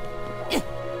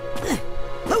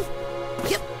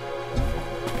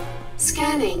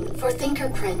 Scanning for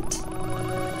fingerprint.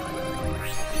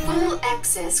 Full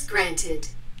access granted.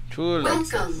 Full Welcome,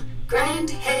 access. Grand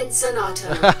Head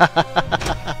Zanotto.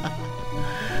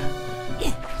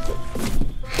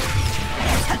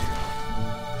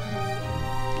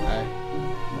 Hi.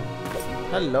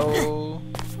 Hello.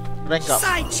 Rank up.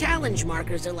 Side challenge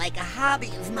markers are like a hobby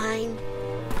of mine.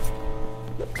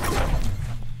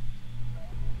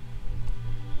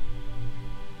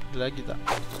 Lagi tak?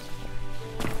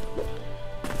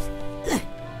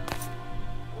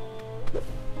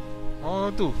 Oh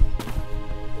tu.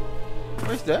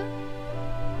 What is that?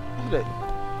 What's that?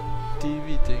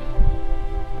 TV thing.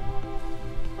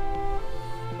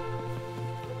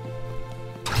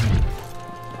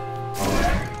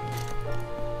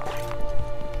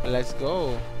 Let's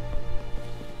go.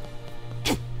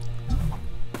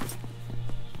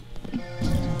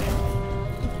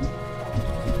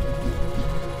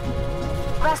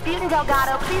 Rasputin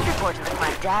Delgado, please report to the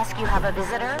front desk. You have a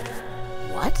visitor.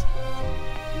 What?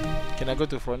 Can I go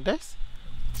to front desk?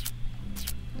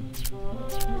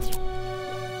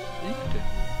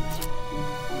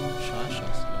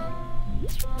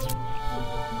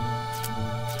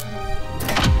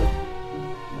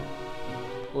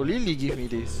 Oh, Lily give me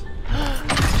this.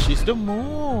 She's the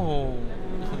mom.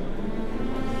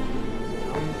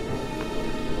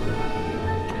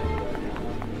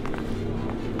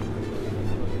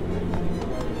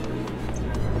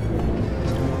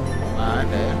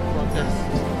 Front desk.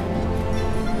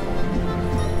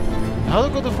 How to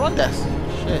go to front desk?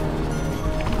 Shit.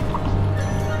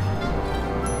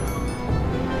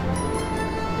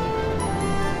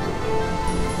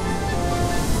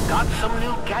 Got some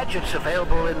new gadgets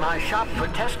available in my shop for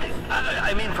testing.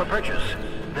 I mean for purchase.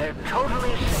 They're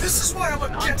totally safe. This is why I'm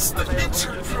against the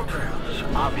intern programs.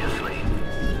 Obviously.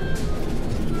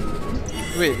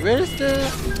 Wait, where is the...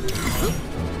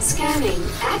 Scanning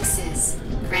access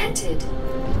granted.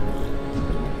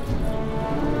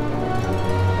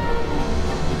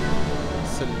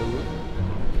 Saloon,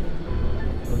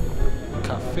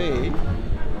 cafe,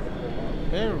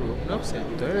 bedroom, no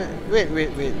center. Wait.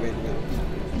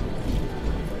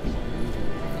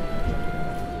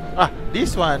 Ah,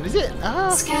 this one, is it? Ah.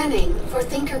 Scanning for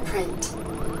fingerprint.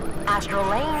 Astral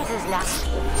Lanes is now.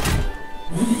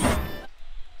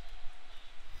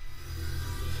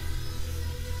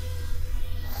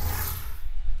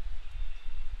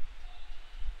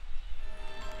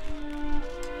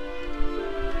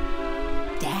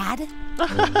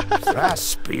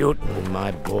 Rasputin,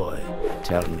 my boy.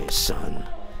 Tell me, son.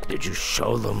 Did you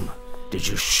show them? Did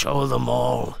you show them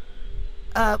all?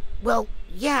 Well,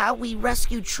 yeah, we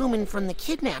rescued Truman from the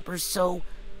kidnappers, so...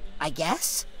 I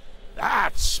guess?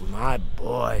 That's my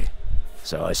boy.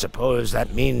 So I suppose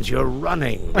that means you're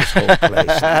running this whole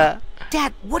place now.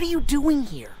 Dad, what are you doing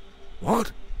here?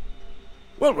 What?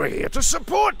 Well, we're here to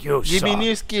support you, Give son. me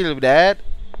new skill, Dad.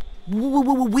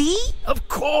 We? Of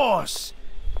course.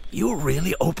 You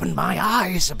really opened my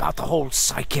eyes about the whole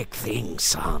psychic thing,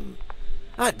 son.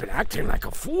 I'd been acting like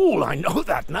a fool, I know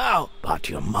that now. But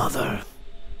your mother,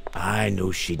 I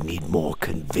knew she'd need more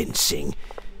convincing.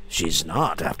 She's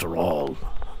not, after all,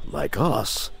 like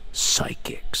us.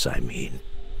 Psychics, I mean.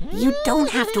 You don't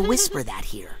have to whisper that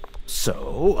here.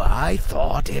 So I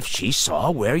thought if she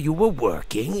saw where you were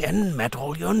working and met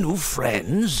all your new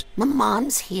friends... My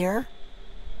mom's here.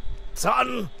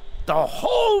 Son, the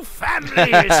whole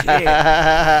family is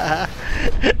here.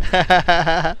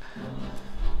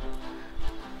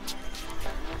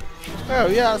 Oh,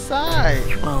 we are outside.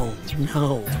 Oh,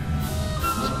 no.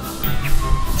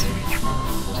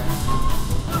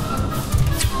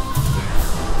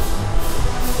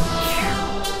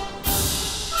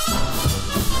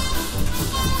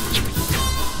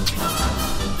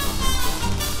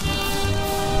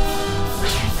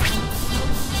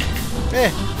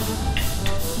 Hey.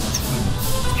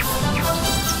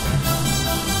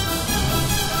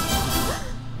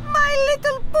 My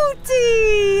little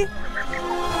booty!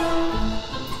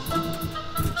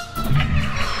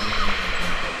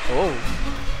 Oh.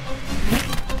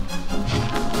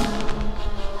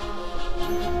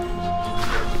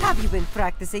 Have you been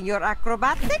practicing your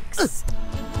acrobatics?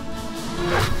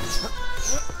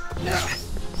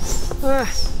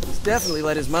 He's definitely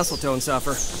let his muscle tone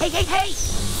suffer. Hey, hey, hey!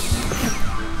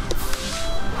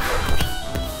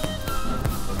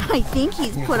 I think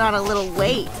he's put on a little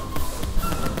weight. He's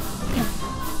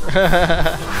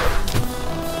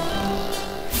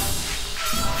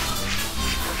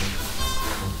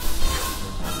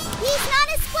not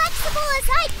as flexible as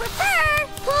I'd prefer.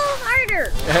 Pull harder.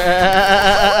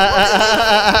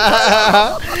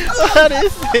 What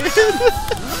is this?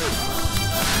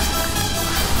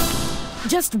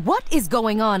 Just what is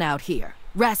going on out here?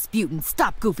 Rasputin,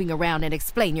 stop goofing around and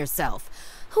explain yourself.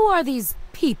 Who are these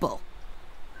people?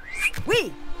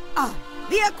 We are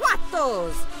the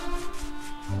Aquatos!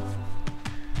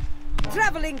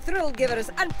 Traveling thrill givers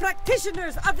and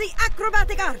practitioners of the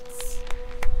acrobatic arts!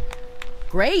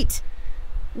 Great.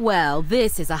 Well,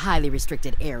 this is a highly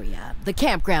restricted area. The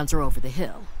campgrounds are over the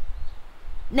hill.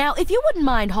 Now, if you wouldn't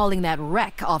mind hauling that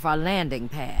wreck off our landing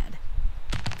pad.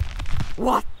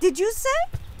 What did you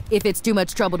say? If it's too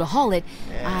much trouble to haul it,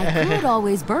 I could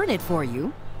always burn it for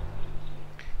you.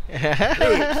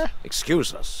 Please,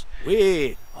 excuse us.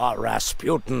 We are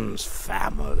Rasputin's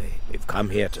family. We've come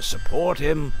here to support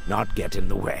him, not get in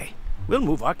the way. We'll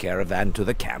move our caravan to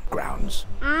the campgrounds.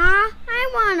 I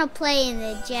want to play in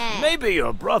the jet. Maybe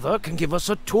your brother can give us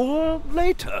a tour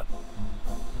later.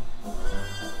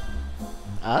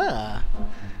 Ah.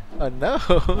 Oh no.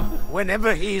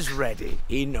 Whenever he's ready,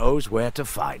 he knows where to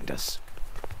find us.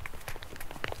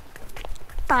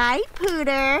 Bye,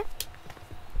 Pooter.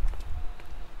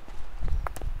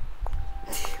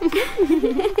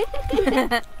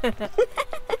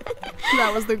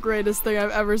 That was the greatest thing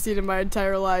I've ever seen in my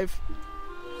entire life.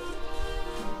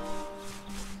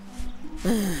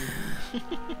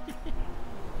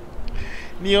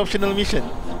 New optional mission.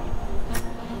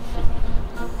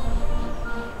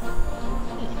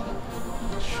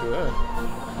 Sure.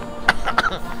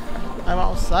 I'm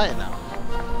outside now.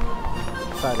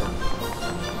 Excited.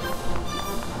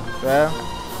 Well.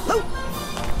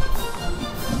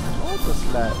 Oh, the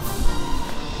slab.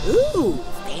 Ooh,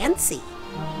 fancy.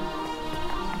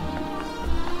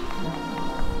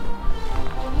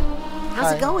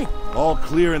 How's it going? All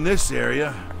clear in this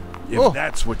area, if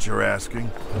that's what you're asking.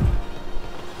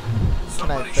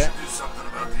 Somebody should do something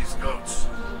about these goats.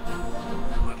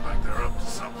 They look like they're up to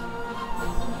something.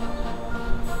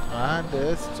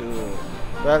 Understood.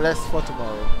 Well, that's for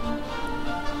tomorrow.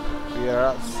 We are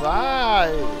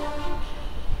outside.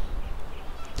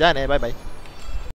 Jane, bye bye.